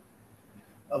whatever.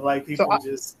 Of like people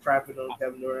just crapping on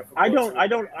Kevin Durant. I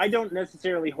don't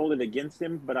necessarily hold it against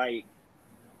him, but I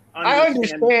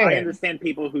understand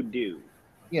people who do.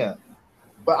 Yeah,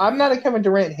 but I'm not a Kevin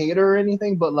Durant hater or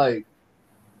anything. But like,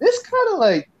 this kind of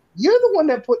like you're the one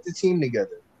that put the team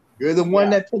together. You're the one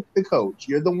that picked the coach.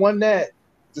 You're the one that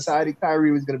decided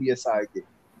Kyrie was going to be a sidekick.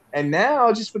 And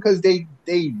now, just because they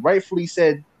rightfully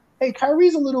said, "Hey,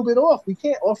 Kyrie's a little bit off. We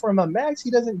can't offer him a max.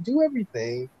 He doesn't do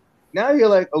everything." Now you're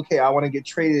like, okay, I want to get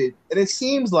traded. And it just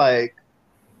seems like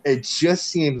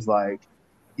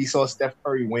he saw Steph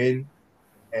Curry win,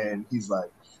 and he's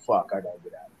like, fuck, I got to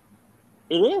get out.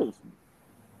 It is.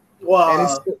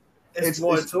 Well, it's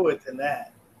more to it than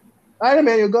that. All right,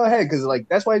 Emmanuel, go ahead, because like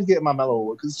that's why he's getting my Melo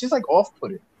award, because it's just like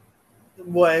off-putting.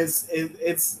 Well,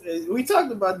 we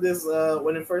talked about this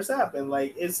when it first happened.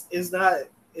 Like, it's not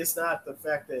the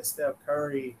fact that Steph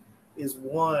Curry is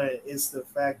one, it's the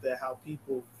fact that how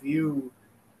people view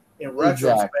in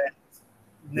retrospect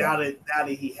now that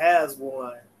he has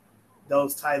won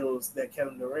those titles that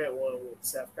Kevin Durant won with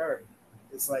Steph Curry.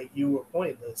 It's like you were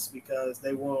pointless because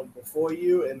they won before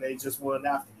you and they just won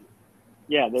after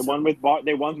you. Yeah, they won with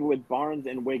Barnes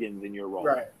and Wiggins in your role.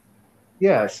 Right.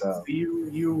 Yeah, right. So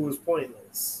you was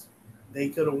pointless. They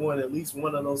could have won at least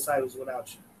one of those titles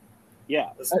without you.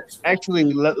 Yeah. Actually,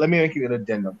 let me make you an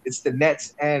addendum. It's the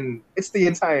Nets and it's the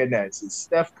entire Nets. It's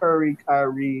Steph Curry,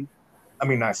 Kyrie. I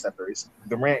mean, not Steph Curry. It's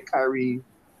Durant, Kyrie,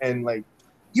 and like,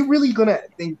 you really gonna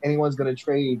think anyone's gonna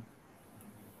trade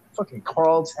fucking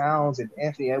Karl Towns and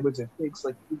Anthony Edwards and picks?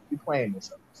 Like, you're playing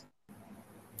yourselves.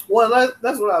 Well,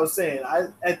 that's what I was saying.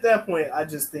 At that point, I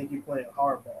just think you're playing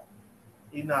hardball.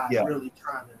 You're not really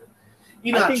trying to.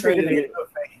 You're not trading in good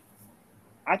faith.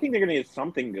 I think they're going to get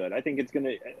something good. I think it's going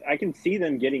to – I can see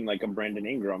them getting like a Brandon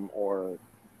Ingram or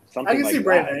something like that. I can see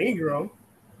Brandon Ingram.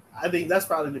 I think that's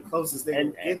probably the closest they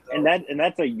can get, though. And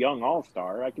that's a young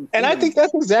all-star. I think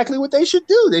that's exactly what they should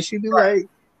do. They should be like,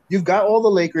 you've got all the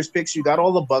Lakers picks, you got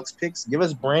all the Bucks picks, give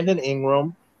us Brandon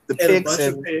Ingram, the picks,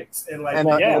 and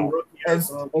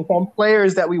some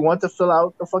players that we want to fill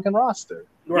out the fucking roster.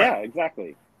 Right. Yeah,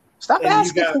 exactly. Stop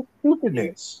asking for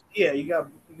stupidness. You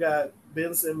got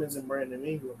Ben Simmons and Brandon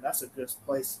Ingram. That's a good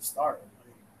place to start.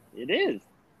 It is.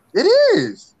 It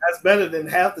is. That's better than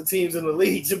half the teams in the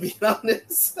league, to be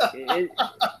honest.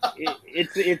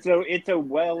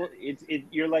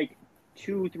 You're like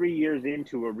 2-3 years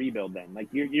into a rebuild. Then, like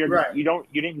you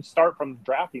didn't start from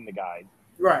drafting the guys.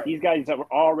 Right. These guys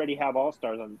already have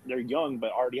all-stars on. They're young,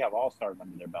 but already have all-stars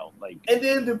under their belt. Like, and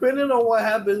then depending on what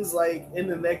happens, like in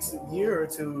the next year or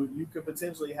two, you could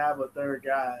potentially have a third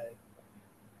guy,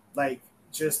 like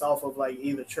just off of like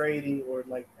either trading or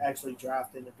like actually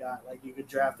drafting a guy. Like you could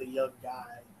draft a young guy.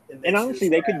 And honestly,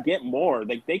 they could get more.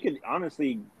 Like they could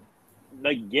honestly,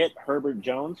 like get Herbert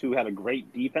Jones, who had a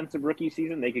great defensive rookie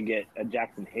season. They could get a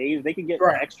Jackson Hayes. They could get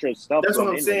extra stuff. That's what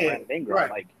I'm saying.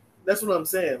 Right. Like, that's what I'm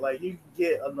saying. Like you can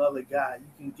get another guy.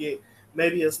 You can get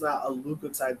maybe it's not a Luka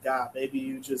type guy. Maybe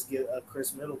you just get a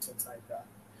Chris Middleton type guy.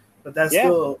 But that's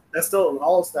still an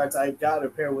all-star type guy to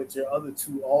pair with your other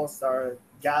two all-star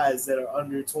guys that are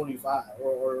under 25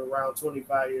 or around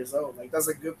 25 years old. Like that's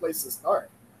a good place to start.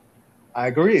 I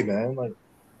agree, man. Like,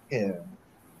 yeah.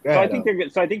 So I think they're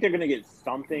going to get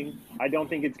something. I don't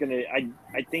think it's going to. I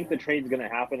think the trade's going to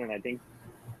happen, and I think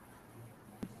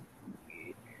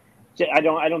I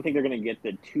don't think they're going to get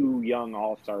the 2 young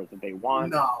all-stars that they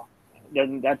want. No,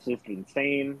 that's just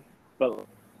insane. But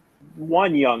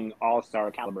 1 young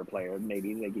all-star caliber player,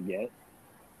 maybe they could get.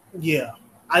 Yeah,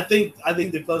 I think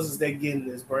the closest they get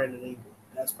is Brandon Ingram.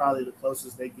 That's probably the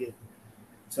closest they get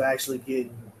to actually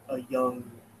getting a young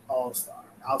all-star.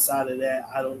 Outside of that,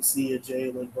 I don't see a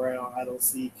Jaylen Brown. I don't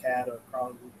see Cat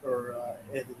or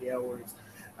Anthony Edwards.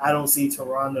 I don't see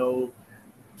Toronto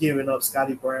giving up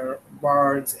Scotty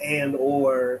Barnes and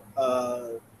or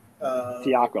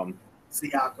Siakam.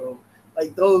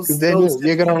 Like those. Because then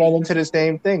you're gonna run into the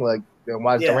same thing. Like, then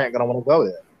why is Durant gonna want to go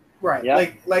there? Right. Yeah.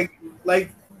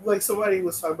 Like somebody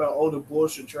was talking about, the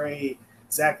Bulls should trade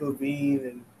Zach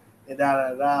LaVine and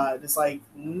da. It's like,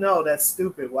 no, that's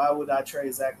stupid. Why would I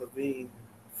trade Zach LaVine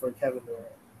for Kevin Durant?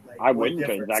 Like, I wouldn't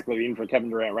trade Zach LaVine for Kevin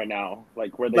Durant right now.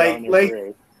 Like where they are in their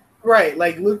careers. Right,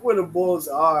 like look where the Bulls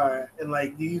are, and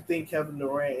like, do you think Kevin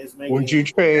Durant is making? Would you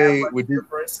trade? Would you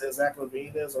difference as Zach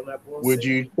LaVine is on that Bulls? Would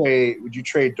you trade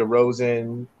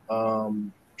DeRozan,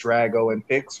 Drago, and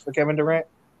picks for Kevin Durant?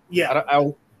 Yeah,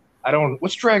 I don't.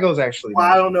 What's Drago's actually? Well,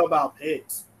 I don't know about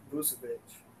picks. Vucevic,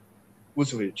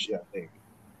 yeah, I think.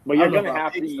 Well, you're gonna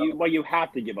have to. You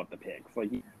have to give up the picks.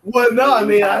 Like, well, no, I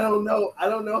mean, I don't know. I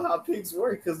don't know how picks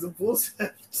work because the Bulls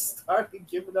have started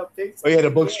giving up picks. Oh yeah,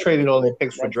 the Bucks traded all their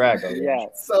picks for Drago. Yeah.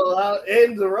 So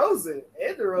and DeRozan.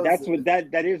 That's what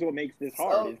that is. What makes this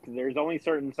hard is because there's only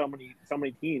so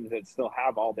many teams that still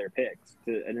have all their picks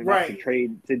and enough to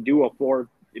trade to do a 4.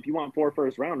 If you want 4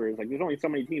 first rounders, like there's only so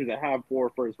many teams that have 4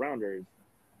 first rounders.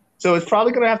 So it's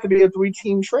probably going to have to be a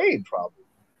 3-team trade, probably.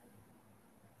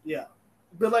 Yeah.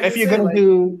 But like if you're going to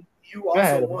do, you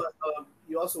also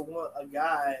want a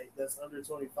guy that's under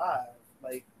 25.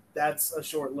 Like that's a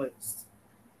short list.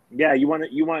 Yeah, you want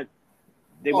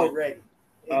they already.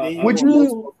 And then would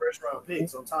you first round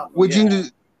picks on top? Would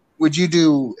you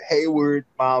do Hayward,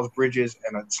 Miles Bridges,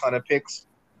 and a ton of picks?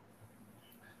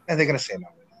 And they're going to say no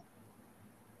to that.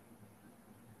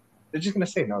 They're just going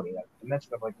to say no to that. The Nets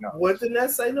are like no. What the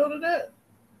Nets say no to that?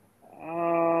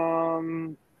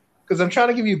 Because I'm trying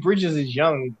to give you Bridges is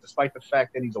young, despite the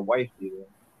fact that he's a wife beater.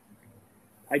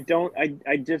 I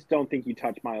just don't think you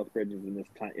touch Miles Bridges in this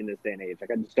day and age.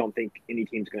 Like I just don't think any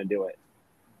team's going to do it.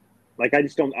 Like I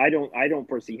don't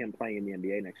foresee him playing in the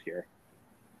NBA next year.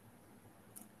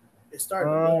 It's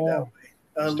starting to look that way.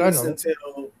 At least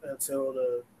until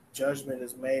the judgment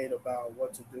is made about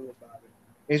what to do about it.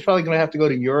 He's probably going to have to go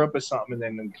to Europe or something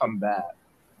and then come back.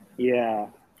 Yeah.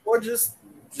 Or just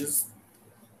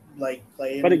like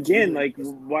play. But again, like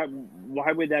why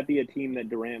would that be a team that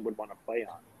Durant would want to play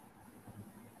on?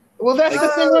 Well, that's the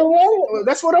thing.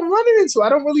 That's what I'm running into. I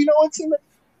don't really know what team.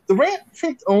 Durant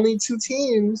picked only 2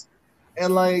 teams,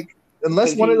 and like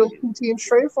unless one of those 2 teams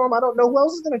trade for him, I don't know who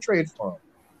else is going to trade for him.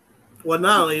 Well,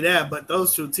 not only that, but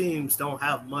those 2 teams don't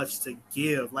have much to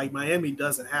give. Like Miami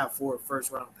doesn't have 4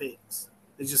 first-round picks.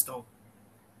 They just don't.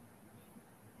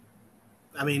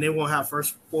 I mean, they won't have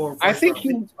 4. I think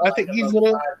he's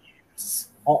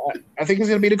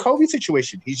gonna be the Kobe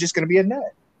situation. He's just gonna be a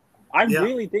net. I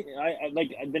really think I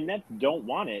like the Nets don't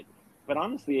want it, but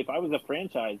honestly, if I was a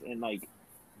franchise and like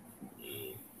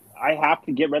I have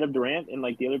to get rid of Durant and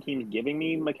like the other team's giving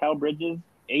me Mikal Bridges,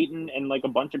 Ayton, and like a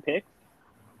bunch of picks,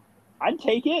 I'd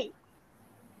take it.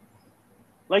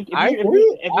 Like I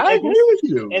agree with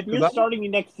you. If you're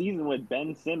starting next season with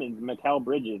Ben Simmons, Mikal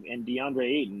Bridges, and DeAndre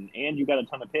Ayton, and you got a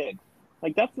ton of picks,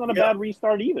 like that's not a bad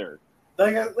restart either.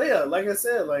 Like I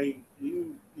said, like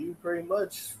you pretty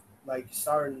much like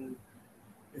starting.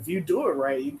 If you do it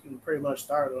right, you can pretty much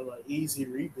start on an easy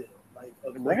rebuild,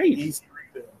 easy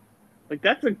rebuild. Like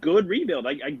that's a good rebuild.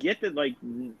 I get that like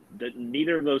that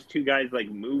neither of those 2 guys like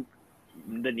move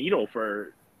the needle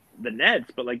for the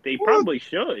Nets, but like they probably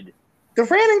should.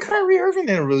 Durant and Kyrie Irving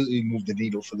didn't really move the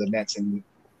needle for the Nets, and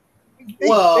they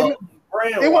won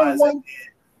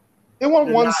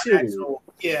one series.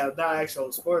 Not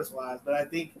actual sports wise, but I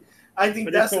think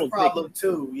that's the problem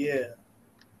too. Yeah.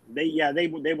 They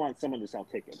want someone to sell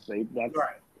tickets. That's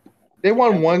right. They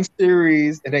won one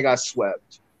series and they got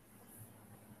swept.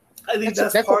 I think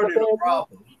that's part of the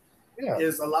problem. Yeah.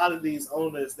 Is a lot of these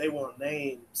owners, they want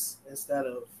names instead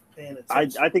of paying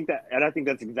attention. I think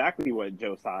that's exactly what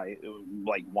Josiah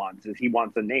wants. Is he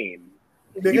wants a name.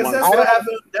 Because that's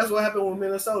what happened with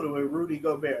Minnesota with Rudy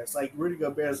Gobert. It's like Rudy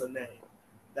Gobert's a name.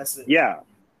 That's it. Yeah.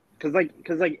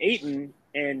 Because Ayton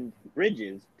and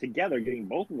Bridges together, getting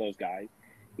both of those guys,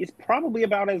 is probably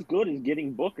about as good as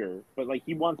getting Booker. But like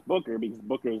he wants Booker because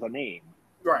Booker is a name.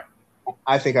 Right.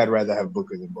 I think I'd rather have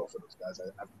Booker than both of those guys.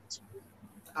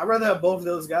 I'd rather have both of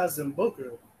those guys than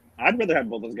Booker. I'd rather have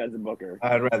both those guys than Booker.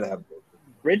 I'd rather have Booker.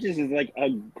 Bridges is like a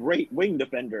great wing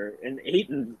defender, and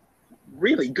Ayton's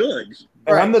really good.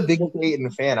 And I'm the biggest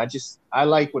Ayton fan. I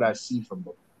like what I see from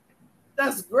Booker.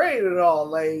 That's great and all,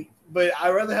 like, but I'd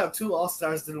rather have 2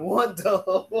 All-Stars than 1,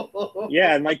 though.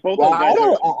 Yeah, and like both those guys.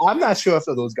 I'm not sure if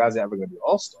those guys are ever going to be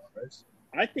All-Stars.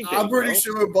 I think I'm pretty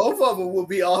sure both of them will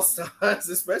be All-Stars,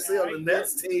 especially on the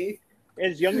Nets team.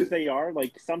 As young as they are,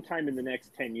 like sometime in the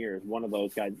next 10 years, one of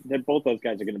those guys, both those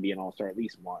guys are going to be an All-Star at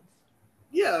least once.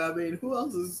 Yeah, I mean, who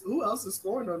else is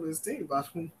scoring on this team? By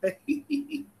the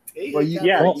way, well,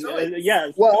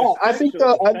 yes. Well, I think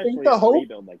the hope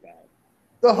like that.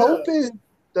 The hope is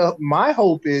my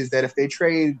hope is that if they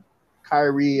trade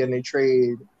Kyrie and they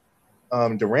trade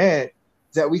Durant,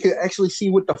 that we could actually see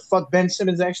what the fuck Ben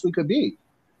Simmons actually could be.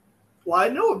 Well, I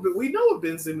know, but we know what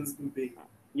Ben Simmons can be.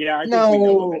 Yeah, I think we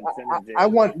know what Ben Simmons is.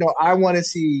 I want to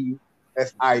see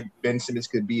if Ben Simmons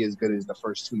could be as good as the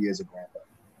first 2 years of Grant.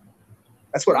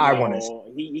 That's what I want to see.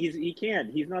 He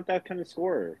can't. He's not that kind of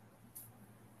scorer.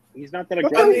 He's not that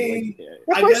aggressive.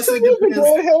 I guess it depends.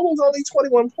 Grant Hill was only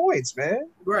 21 points, man.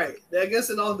 Right. I guess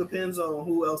it all depends on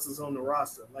who else is on the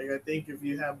roster. Like, I think if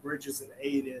you have Bridges and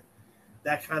Ayton,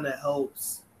 that kind of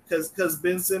helps. Because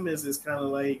Ben Simmons is kind of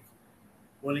like,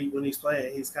 when he's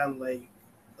playing, he's kind of like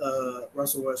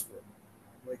Russell Westbrook.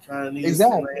 Like, kind of needs the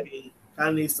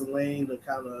lane to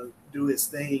kind of do his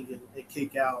thing and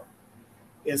kick out.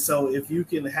 And so if you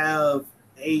can have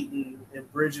Ayton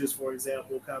and Bridges, for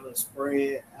example, kind of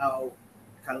spread out,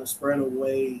 kind of spread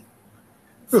away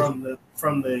from the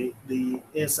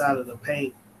inside of the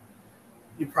paint,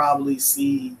 you probably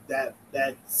see that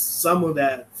some of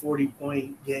that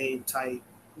 40-point game type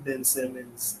Ben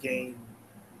Simmons game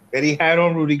that he had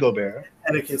on Rudy Gobert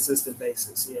at a consistent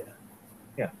basis.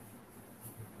 Yeah.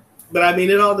 But I mean,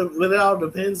 it all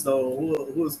depends though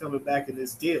who is coming back in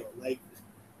this deal. Like,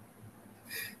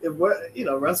 if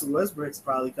Russell Westbrook's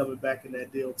probably coming back in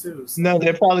that deal too. So. No,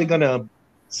 they're probably gonna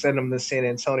send him to San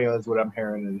Antonio, is what I'm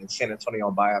hearing, and San Antonio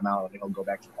will buy him out, and he'll go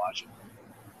back to Washington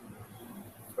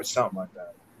or something like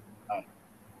that.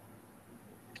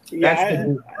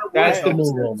 That's the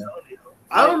new rule.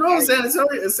 I don't know. Is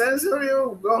San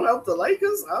Antonio gonna help the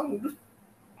Lakers?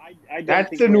 That's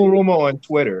the new rumor on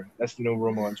Twitter. That's the new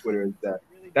rumor on Twitter. Is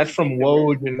that's from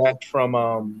Woj, and that's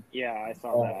from Yeah, I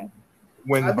saw that.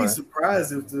 I'd be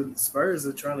surprised if the Spurs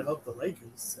are trying to help the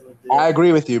Lakers. I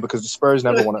agree with you because the Spurs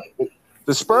never want to.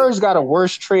 The Spurs got a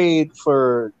worse trade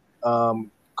for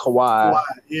Kawhi.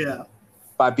 Yeah.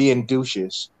 By being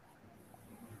douches.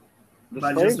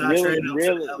 The Spurs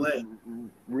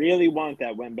really want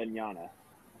that Wembanyama.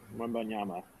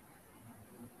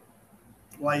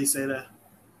 Why you say that?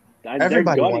 They're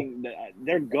gutting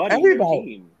their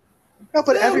team. No,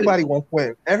 but everybody wants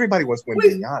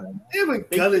Wembanyama. They haven't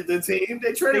gutted the team.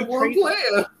 They traded one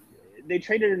player. They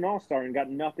traded an All-Star and got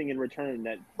nothing in return.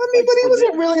 But he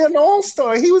wasn't really an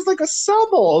All-Star. He was like a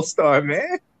sub-All-Star,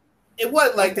 man. It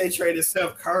wasn't like they traded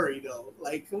Steph Curry though.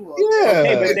 Like, come on.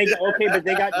 Yeah. But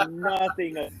they got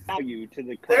nothing of value to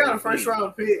the. They got a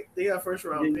first-round pick.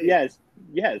 Yes.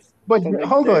 But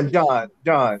hold on, John.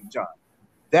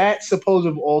 That supposed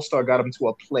All-Star got him to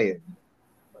a play.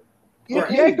 You're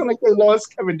acting like they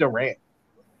lost Kevin Durant.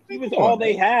 He was all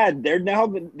they had. They're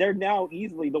now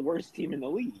easily the worst team in the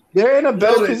league. They're in a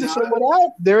better position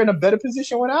without. They're in a better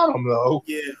position without him, though.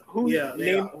 Yeah.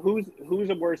 Who's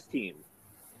a worse team?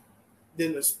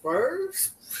 Than the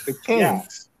Spurs? The Kings. Yeah.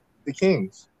 The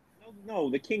Kings. No,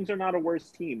 the Kings are not a worse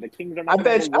team. The Kings are not. I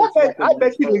bet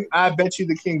you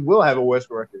the Kings will have a worse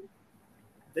record.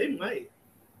 They might.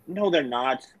 No, they're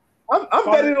not. I'm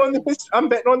betting on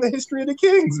the history of the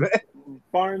Kings, man.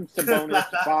 Barnes, Sabonis,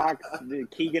 Fox, the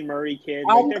Keegan Murray kid.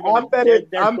 They're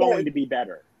going to be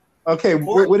better. Okay,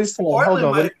 what is today? Hold on.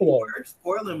 What is today?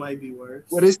 Portland might be worse.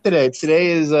 What is today?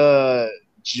 Today is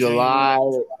July.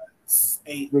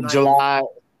 July.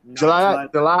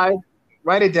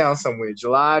 Write it down somewhere.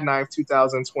 July 9th,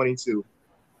 2022.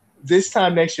 This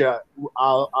time next year,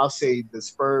 I'll say the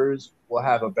Spurs will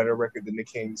have a better record than the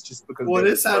Kings just because. Well,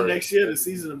 this time next year, the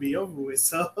season will be over with.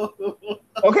 So.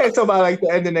 Okay, so by like the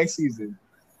end of next season,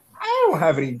 I don't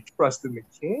have any trust in the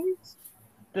Kings.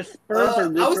 The Spurs are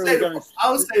literally going to.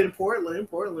 I would say Portland.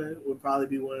 Portland would probably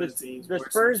be one of the teams. The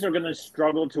Spurs are going to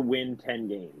struggle to win 10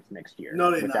 games next year.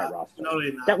 No, they're with not. That roster. No,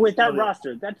 they're not. With that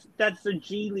roster, that's a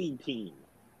G League team.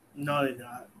 No, they're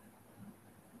not.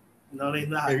 No, they're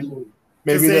not.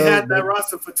 Because they had that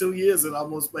roster for 2 years and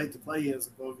almost played the play-ins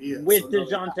in both years. With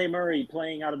DeJounte Murray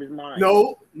playing out of his mind.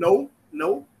 No.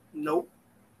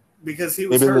 Because he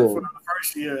was hurt for the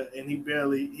first year and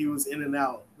he was in and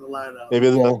out the lineup. Maybe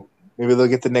they'll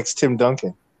get the next Tim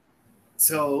Duncan.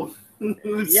 So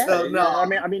yeah, so, no.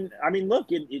 I mean, look,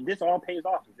 this all pays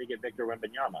off if they get Victor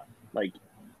Wembanyama. Like,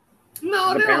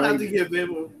 no, they don't have to get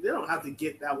them. They don't have to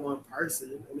get that one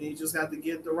person. I mean, you just have to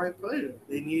get the right player.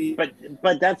 They need.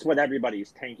 But that's what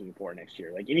everybody's tanking for next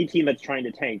year. Like any team that's trying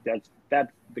to tank,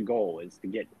 that's the goal is to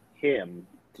get him.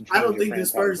 I don't think the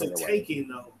Spurs are tanking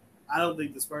though. I don't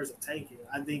think the Spurs are tanking.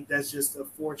 I think that's just a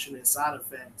fortunate side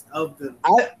effect of them.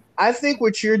 I think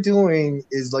what you're doing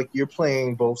is like you're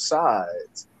playing both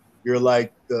sides. You're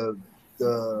like the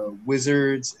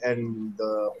Wizards and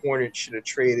the Hornets should have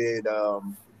traded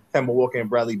Kemba Walker and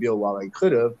Bradley Beal while they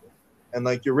could have, and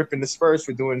like you're ripping the Spurs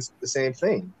for doing the same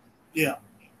thing. Yeah,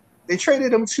 they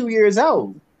traded him 2 years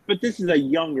out. But this is a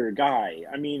younger guy.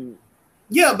 I mean,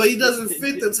 yeah, but he doesn't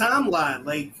fit the timeline.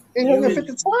 Like he doesn't fit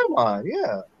the timeline.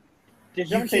 Yeah.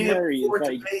 DeJounte Murray is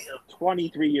like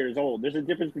 23 years old. There's a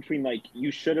difference between like you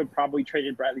should have probably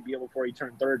traded Bradley Beal before he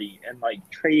turned 30 and like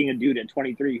trading a dude at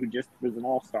 23 who just was an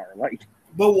all-star. Like,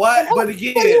 but what? But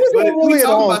again, we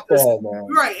talk about this,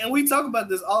 right? And we talk about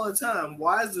this all the time.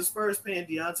 Why is the Spurs paying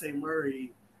DeJounte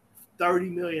Murray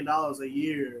 $30 million a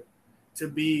year to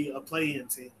be a play-in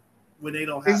team when they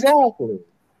don't have exactly?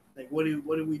 Like, what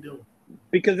are we doing?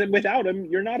 Because without him,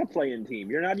 you're not a play-in team.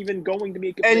 You're not even going to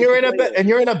make a. And you're in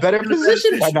a better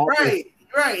position.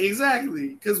 Right, exactly.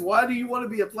 Because why do you want to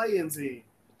be a play-in team?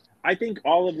 I think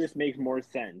all of this makes more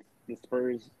sense. The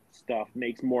Spurs stuff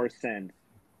makes more sense.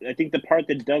 I think the part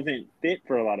that doesn't fit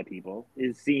for a lot of people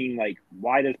is seeing like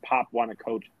why does Pop want to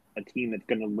coach a team that's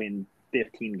going to win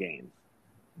 15 games?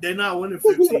 They're not winning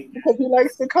 15 because he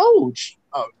likes to coach.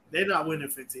 Oh, they're not winning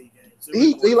 15 games.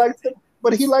 He likes to.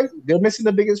 But they're missing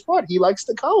the biggest part. He likes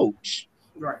to coach.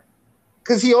 Right.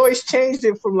 Because he always changed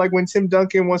it from like when Tim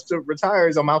Duncan wants to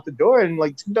retire, I'm out the door. And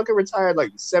like Tim Duncan retired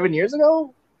like 7 years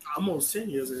ago? Almost 10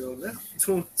 years ago now.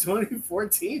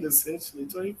 2014, essentially,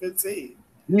 2015.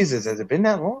 Jesus, has it been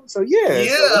that long? So yeah.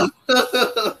 Yeah. That's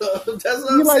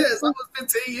what I'm saying. It's almost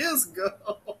 15 years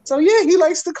ago. So yeah, he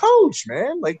likes to coach,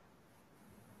 man. Like,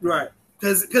 right.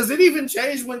 Because it even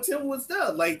changed when Tim was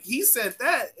done. Like, he said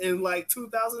that in, like,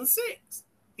 2006.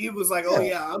 He was like, oh,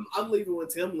 yeah, I'm leaving when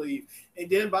Tim leaves. And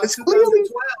then by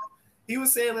 2012, he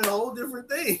was saying a whole different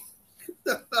thing.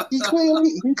 he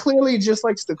clearly just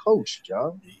likes to coach,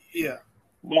 John. Yeah.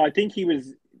 Well, I think he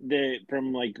was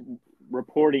from, like,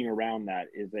 reporting around that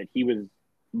is that he was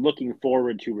looking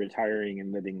forward to retiring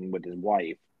and living with his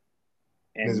wife.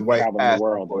 And his wife traveling the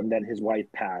world, and then his wife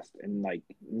passed, and like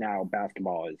now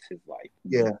basketball is his life.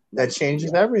 Yeah, that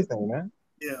changes everything, man.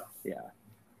 Yeah.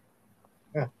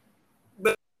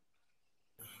 But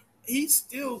he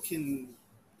still can.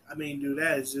 I mean, do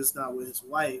that. It's just not with his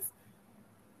wife.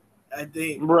 I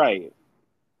think. Right.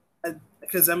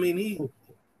 Because I mean,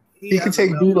 he could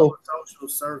take Beetle social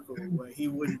circle where he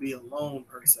wouldn't be alone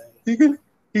per se. He could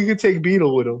take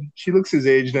Beetle with him. She looks his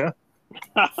age now.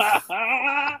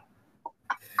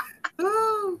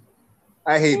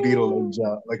 I hate Beetle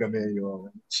like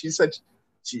Emmanuel.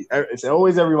 It's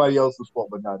always everybody else's fault,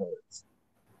 but not hers.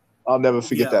 I'll never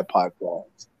forget that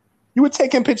podcast. You were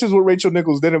taking pictures with Rachel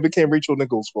Nichols, then it became Rachel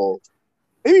Nichols' fault.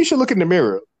 Maybe you should look in the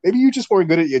mirror. Maybe you just weren't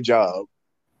good at your job.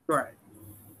 Right.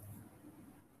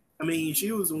 I mean,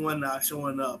 she was the one not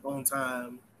showing up on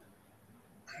time,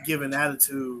 giving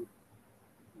attitude.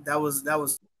 That was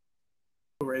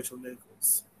Rachel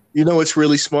Nichols. You know what's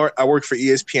really smart? I work for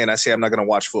ESPN. I say I'm not going to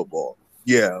watch football.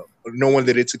 Yeah. No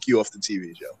wonder they took you off the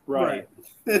TV show. Right.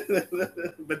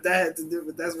 But that had to do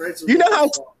with that's Rachel. You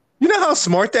know how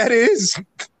smart that is?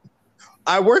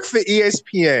 I work for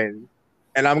ESPN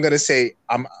and I'm going to say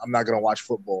I'm not going to watch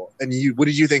football. And what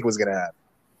did you think was going to happen?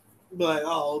 But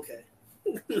okay.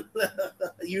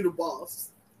 You the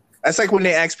boss. That's like when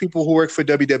they ask people who work for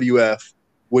WWF,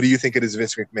 what do you think of this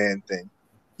Vince McMahon thing?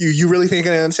 You really think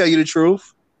I'm going to tell you the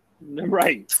truth?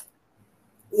 Right.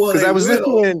 Well, I was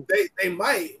listening. They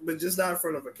might, but just not in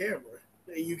front of a camera.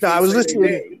 I was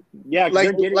listening. Yeah,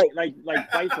 they're getting like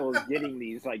Feisal is getting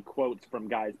these like quotes from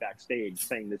guys backstage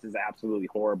saying this is absolutely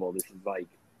horrible. This is like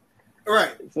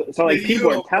right. So like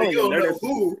people are telling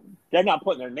them they're not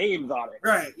putting their names on it.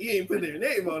 Right. You ain't putting their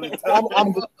name on it.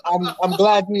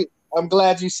 I'm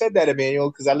glad you said that,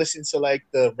 Emmanuel, because I listened to like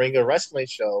the Ringer Wrestling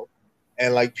show,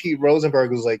 and like Pete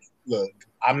Rosenberg was like, "Look,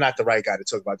 I'm not the right guy to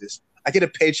talk about this. I get a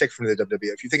paycheck from the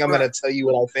WWF. You think I'm going to tell you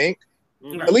what I think?"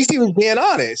 Right. At least he was being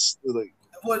honest. Like,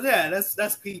 Well, yeah,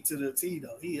 that's Pete to the T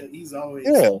though. He's always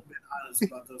Yeah. been honest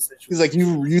about those situations. He's like,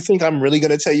 you think I'm really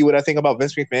gonna tell you what I think about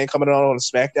Vince McMahon coming on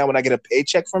SmackDown when I get a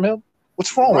paycheck from him?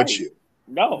 What's wrong with you?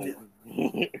 No.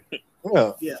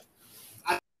 Yeah.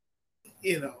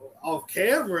 Off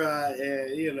camera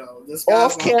and this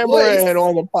off camera and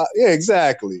on the pot. Yeah,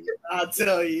 exactly. I'll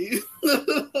tell you.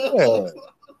 Yeah.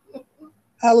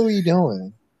 How are we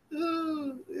doing?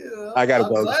 I gotta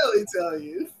go. I'll gladly tell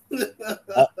you.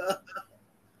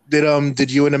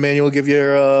 Did you and Emmanuel give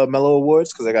your Mellow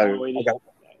Awards? Because I got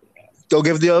go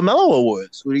give the Mellow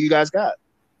Awards. Who do you guys got?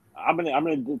 I'm gonna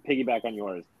piggyback on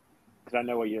yours because I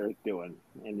know what you're doing,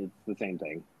 and it's the same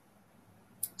thing.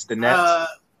 It's the Nets.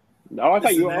 No, I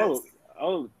thought you were.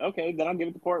 Oh, okay. Then I'll give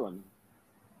it to Portland.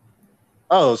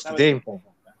 Oh, it's the Dame.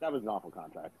 That was an awful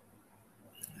contract.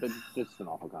 Just an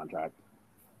awful contract.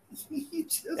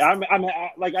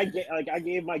 I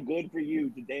gave my good for you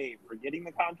to Dave for getting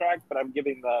the contract, but I'm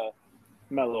giving the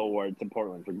Mellow Award to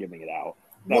Portland for giving it out.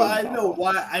 I know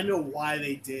why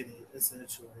they did it.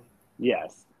 Essentially,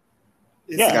 yes.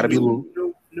 It's gotta be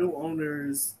new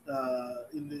owners.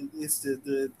 It's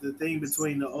the thing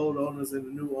between the old owners and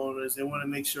the new owners. They want to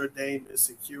make sure Dame is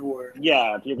secure.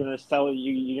 Yeah, if you're gonna sell it,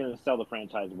 you're gonna sell the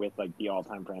franchise with like the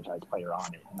all-time franchise player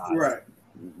on it, not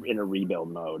in a rebuild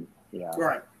mode. Yeah,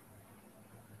 right.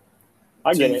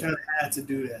 I get it. You kind of had to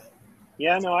do that.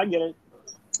 Yeah, no, I get it.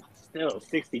 Still,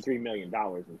 $63 million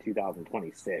in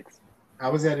 2026.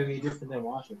 How is that any different than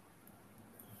Washington?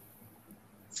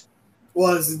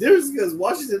 Well, it's the difference because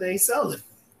Washington ain't selling.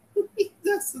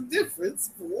 That's the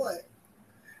difference. For what?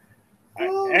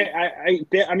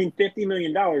 I mean, $50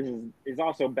 million is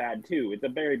also bad too. It's a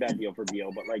very bad deal for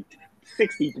Beal, but like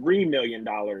 $63 million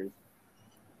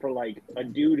for like a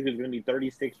dude who's going to be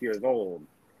 36 years old.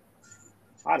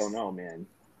 I don't know, man.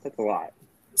 That's a lot.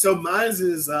 So mine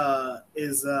is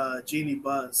Jeannie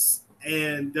Buss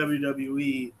and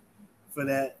WWE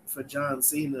for John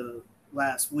Cena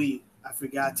last week. I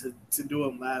forgot to do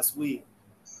him last week.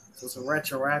 So it's a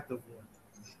retroactive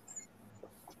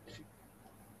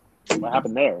one. What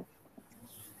happened there?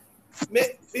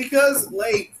 Because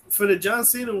like for the John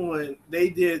Cena one, they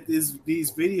did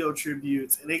these video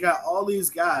tributes and they got all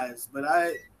these guys, but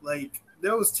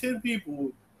there was 10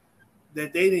 people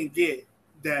that they didn't get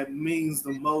that means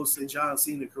the most in John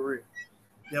Cena's career.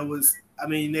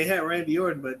 They had Randy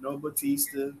Orton, but no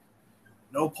Batista,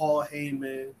 no Paul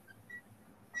Heyman,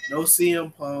 no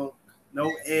CM Punk, no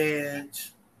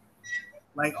Edge.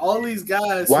 Like all these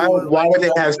guys. Why would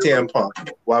they have CM Punk?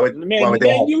 Why would they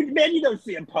have? You know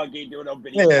CM Punk ain't doing no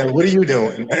video. Man, what are you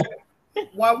doing?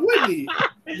 Why wouldn't he?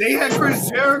 They had Chris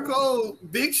Jericho,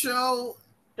 Big Show.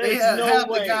 They had half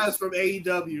the guys from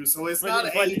AEW, so it's not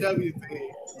an AEW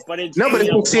thing. But it's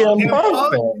CM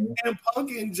Punk. And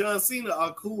Punk and John Cena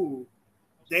are cool.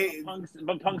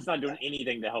 Punk's not doing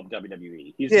anything to help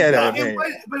WWE.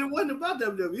 But it wasn't about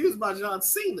WWE. It was about John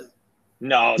Cena.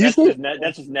 No, that's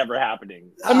just never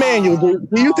happening. Emmanuel,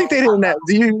 do you think they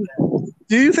didn't?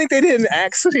 Do you think they didn't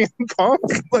ask CM Punk?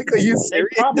 Like, are you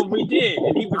serious? They probably did.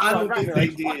 And he was I don't think they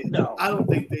did. No. I don't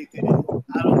think they did.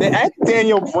 They asked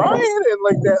Daniel Bryan and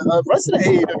like the rest of the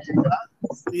AEW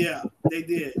guys. Yeah, they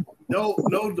did. No,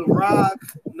 The Rock,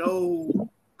 no,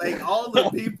 like all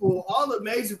the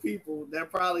major people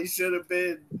that probably should have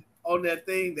been on that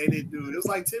thing, they didn't do it. It was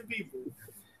like 10 people.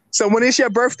 So when it's your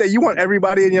birthday, you want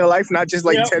everybody in your life, not just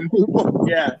like 10 people.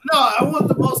 Yeah. No, I want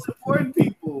the most important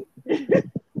people. Me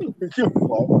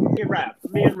and Raf.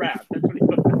 That's what he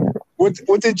put.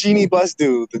 What did Jeannie Buss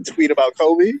do? The tweet about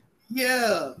Kobe?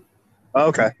 Yeah.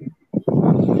 Okay.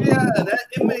 Yeah,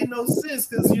 it made no sense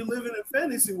because you live in a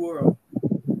fantasy world.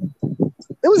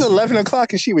 It was 11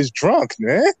 o'clock and she was drunk,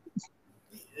 man.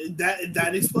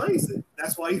 That explains it.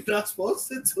 That's why you're not supposed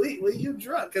to tweet when you're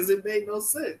drunk because it made no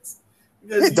sense.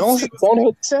 Don't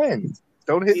hit send.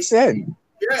 Don't hit send.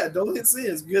 Yeah, don't hit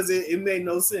send because it made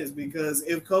no sense. Because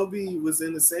if Kobe was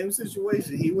in the same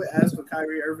situation, he would ask for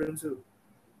Kyrie Irving too.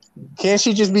 Can't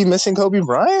she just be missing Kobe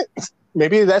Bryant?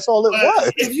 Maybe that's all it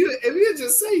was. If you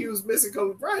just say he was missing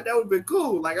Kobe Bryant, that would have been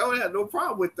cool. Like I would have no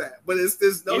problem with that. But it's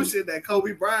this notion that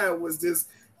Kobe Bryant was this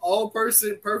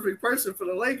perfect person for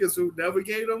the Lakers who never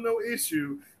gave them no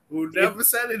issue, who never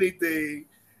said anything.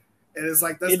 And it's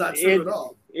like that's not true at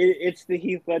all. It's the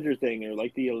Heath Ledger thing or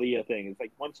like the Aaliyah thing. It's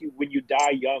like when you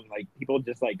die young, like people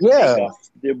just like make up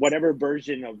whatever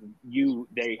version of you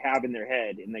they have in their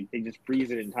head and like they just freeze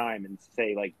it in time and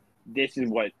say like this is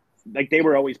what like they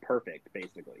were always perfect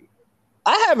basically.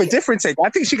 I have a different take. I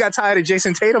think she got tired of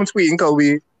Jason Tatum tweeting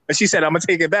Kobe and she said I'm gonna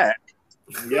take it back.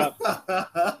 Yep.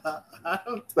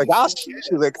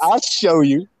 I'll show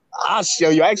you. I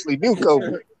actually knew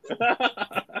Kobe.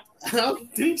 I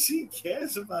don't think she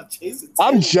cares about Jason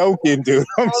Tatum. I'm joking, dude.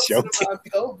 I'm joking. About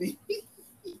Kobe.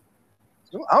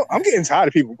 I'm getting tired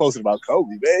of people posting about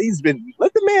Kobe, man.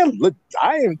 Let the man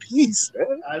die in peace,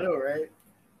 man. I know, right?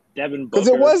 Devin Booker. Because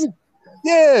it wasn't.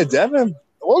 Yeah, Devin.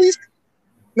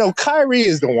 Well, Kyrie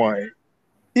is the one.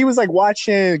 He was like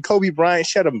watching Kobe Bryant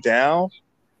shut him down.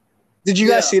 Did you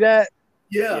guys see that?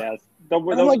 Yeah. Yes. The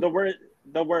worst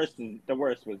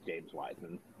was James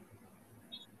Wiseman.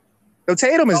 No,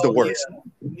 Tatum is the worst.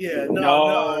 Yeah.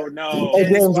 No.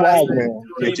 James Wiseman.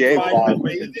 James Wiseman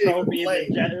with the trophy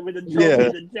with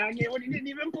the jacket when he didn't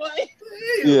even play.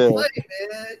 He didn't play,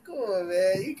 man. Come on,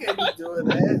 man. You can't be doing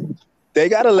that. They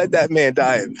gotta let that man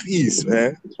die in peace,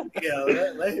 man. Yeah,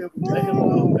 let him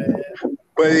go, man.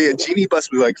 But yeah, Genie Bus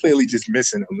was like clearly just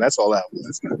missing him. That's all that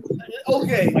was.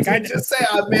 Okay, like I just say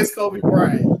I miss Kobe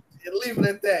Bryant and leave it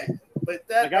at that. But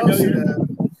that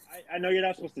I know you're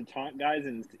not supposed to taunt guys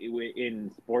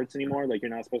in sports anymore. Like you're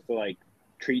not supposed to like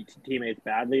treat teammates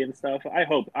badly and stuff. I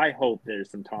hope there's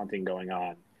some taunting going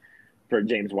on for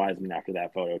James Wiseman after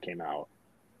that photo came out.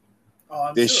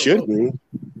 Oh, there should be.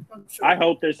 Sure. I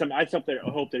hope there's some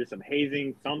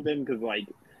hazing, something, because like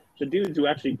the dudes who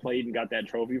actually played and got that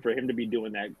trophy, for him to be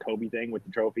doing that Kobe thing with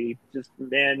the trophy, just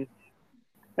man,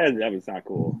 that was not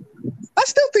cool. I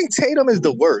still think Tatum is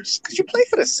the worst because you play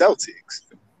for the Celtics.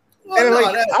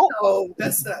 Well,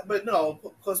 that's not. But no,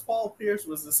 because Paul Pierce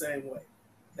was the same way.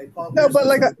 Like Paul Pierce was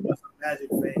a Magic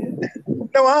fan.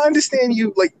 No, I understand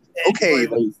you. Like, okay,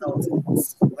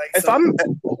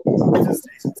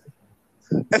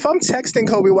 if I'm texting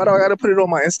Kobe, why do I got to put it on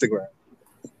my Instagram?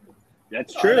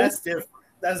 That's true. That's different.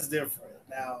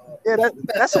 Now, yeah,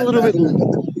 that's a little bit.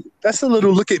 That's a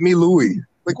little look at me, Louis.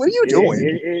 Like, what are you doing?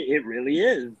 It really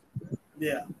is.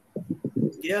 Yeah.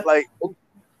 Like,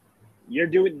 you're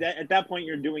doing that at that point.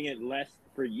 You're doing it less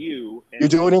for you. You're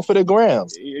doing it for the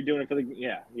grams. You're doing it for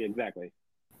yeah, exactly.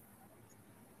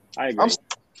 I agree.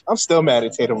 I'm still mad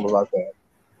at Tatum about that.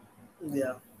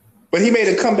 Yeah. But he made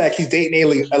a comeback. He's dating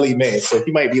Ellie Mae, so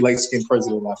he might be light-skinned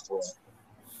president after all.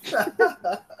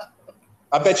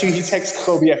 I bet you he texts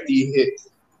Kobe after he hit.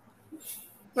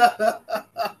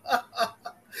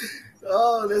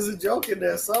 Oh, there's a joke in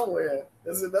there somewhere.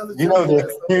 There's another joke.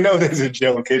 You know there's a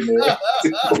joke in there.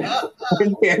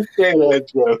 We can't say that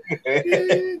joke,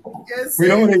 man. We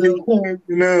don't want to get canceled.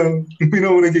 No, we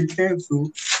don't want to get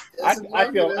canceled.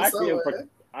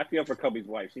 I feel for Kobe's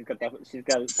wife. She's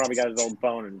probably got his old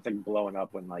phone and it's like blowing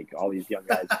up when like all these young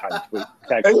guys try to tweet.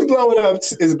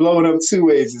 It's blowing up two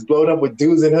ways. It's blowing up with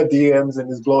dudes in her DMs and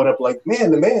it's blowing up like,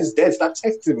 man, the man's dead. Stop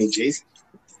texting me, Jason.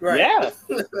 Right. Yeah.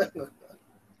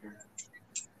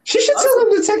 She should tell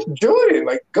him to text Jordan.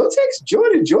 Like, go text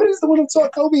Jordan. Jordan's the one who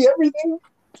taught Kobe everything.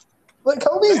 Like,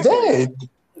 Kobe's dead.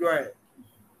 Right.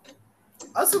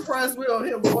 I'm surprised we don't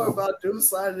hear more about dudes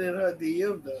sliding in her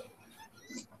DM though.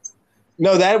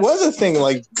 No, that was a thing.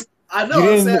 Like, I know.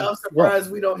 I'm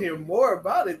surprised we don't hear more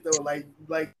about it though. Like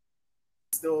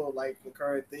still like the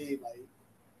current thing. Like,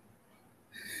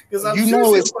 because I'm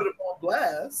sure she put him on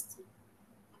blast.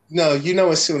 No,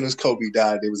 as soon as Kobe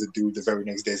died, there was a dude the very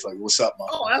next day. It's like, "What's up, mom?"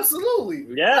 Oh, absolutely.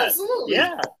 Yeah, absolutely.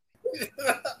 Yeah.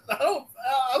 I'm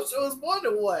sure it's more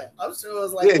than one. I'm sure it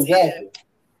was like 10. Exactly.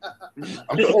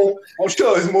 I'm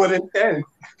sure it's more than 10.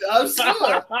 I'm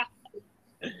sure.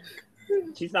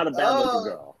 She's not a bad looking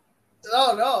girl.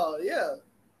 No, yeah.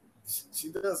 She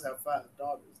does have 5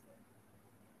 daughters.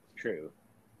 True.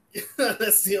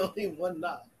 That's the only one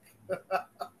knock.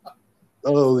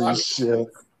 Holy shit.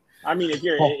 I mean, if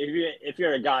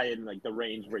you're a guy in like the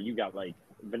range where you got like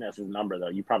Vanessa's number though,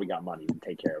 you probably got money to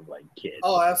take care of like kids.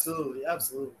 Oh, absolutely.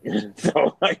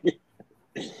 So like,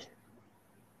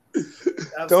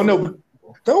 don't know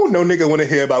nigga want to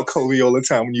hear about Kobe all the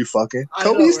time when you fucking.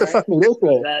 Kobe used to fucking live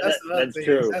for it. That's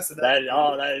true.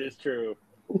 That is true.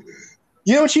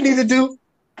 You know what you need to do?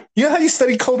 You know how you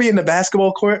study Kobe in the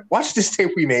basketball court? Watch this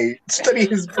tape we made. Study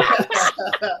his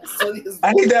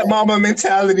I need that mama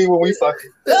mentality when we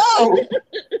fucking. No!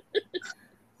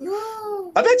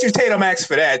 I bet you Tatum asked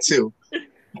for that too.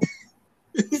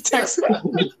 That's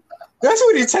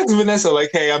what he texts Vanessa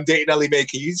like, "Hey, I'm dating Ellie Mae.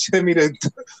 Can you send me the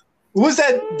what was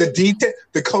that?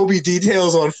 The Kobe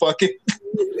details on fucking."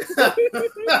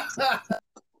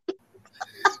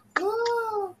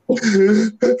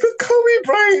 The Kobe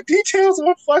Bryant details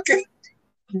on fucking.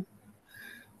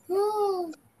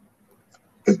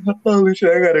 Holy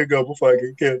shit! I gotta go before I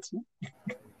get canceled.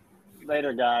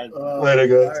 Later, guys. Later, guys. All right,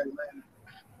 later.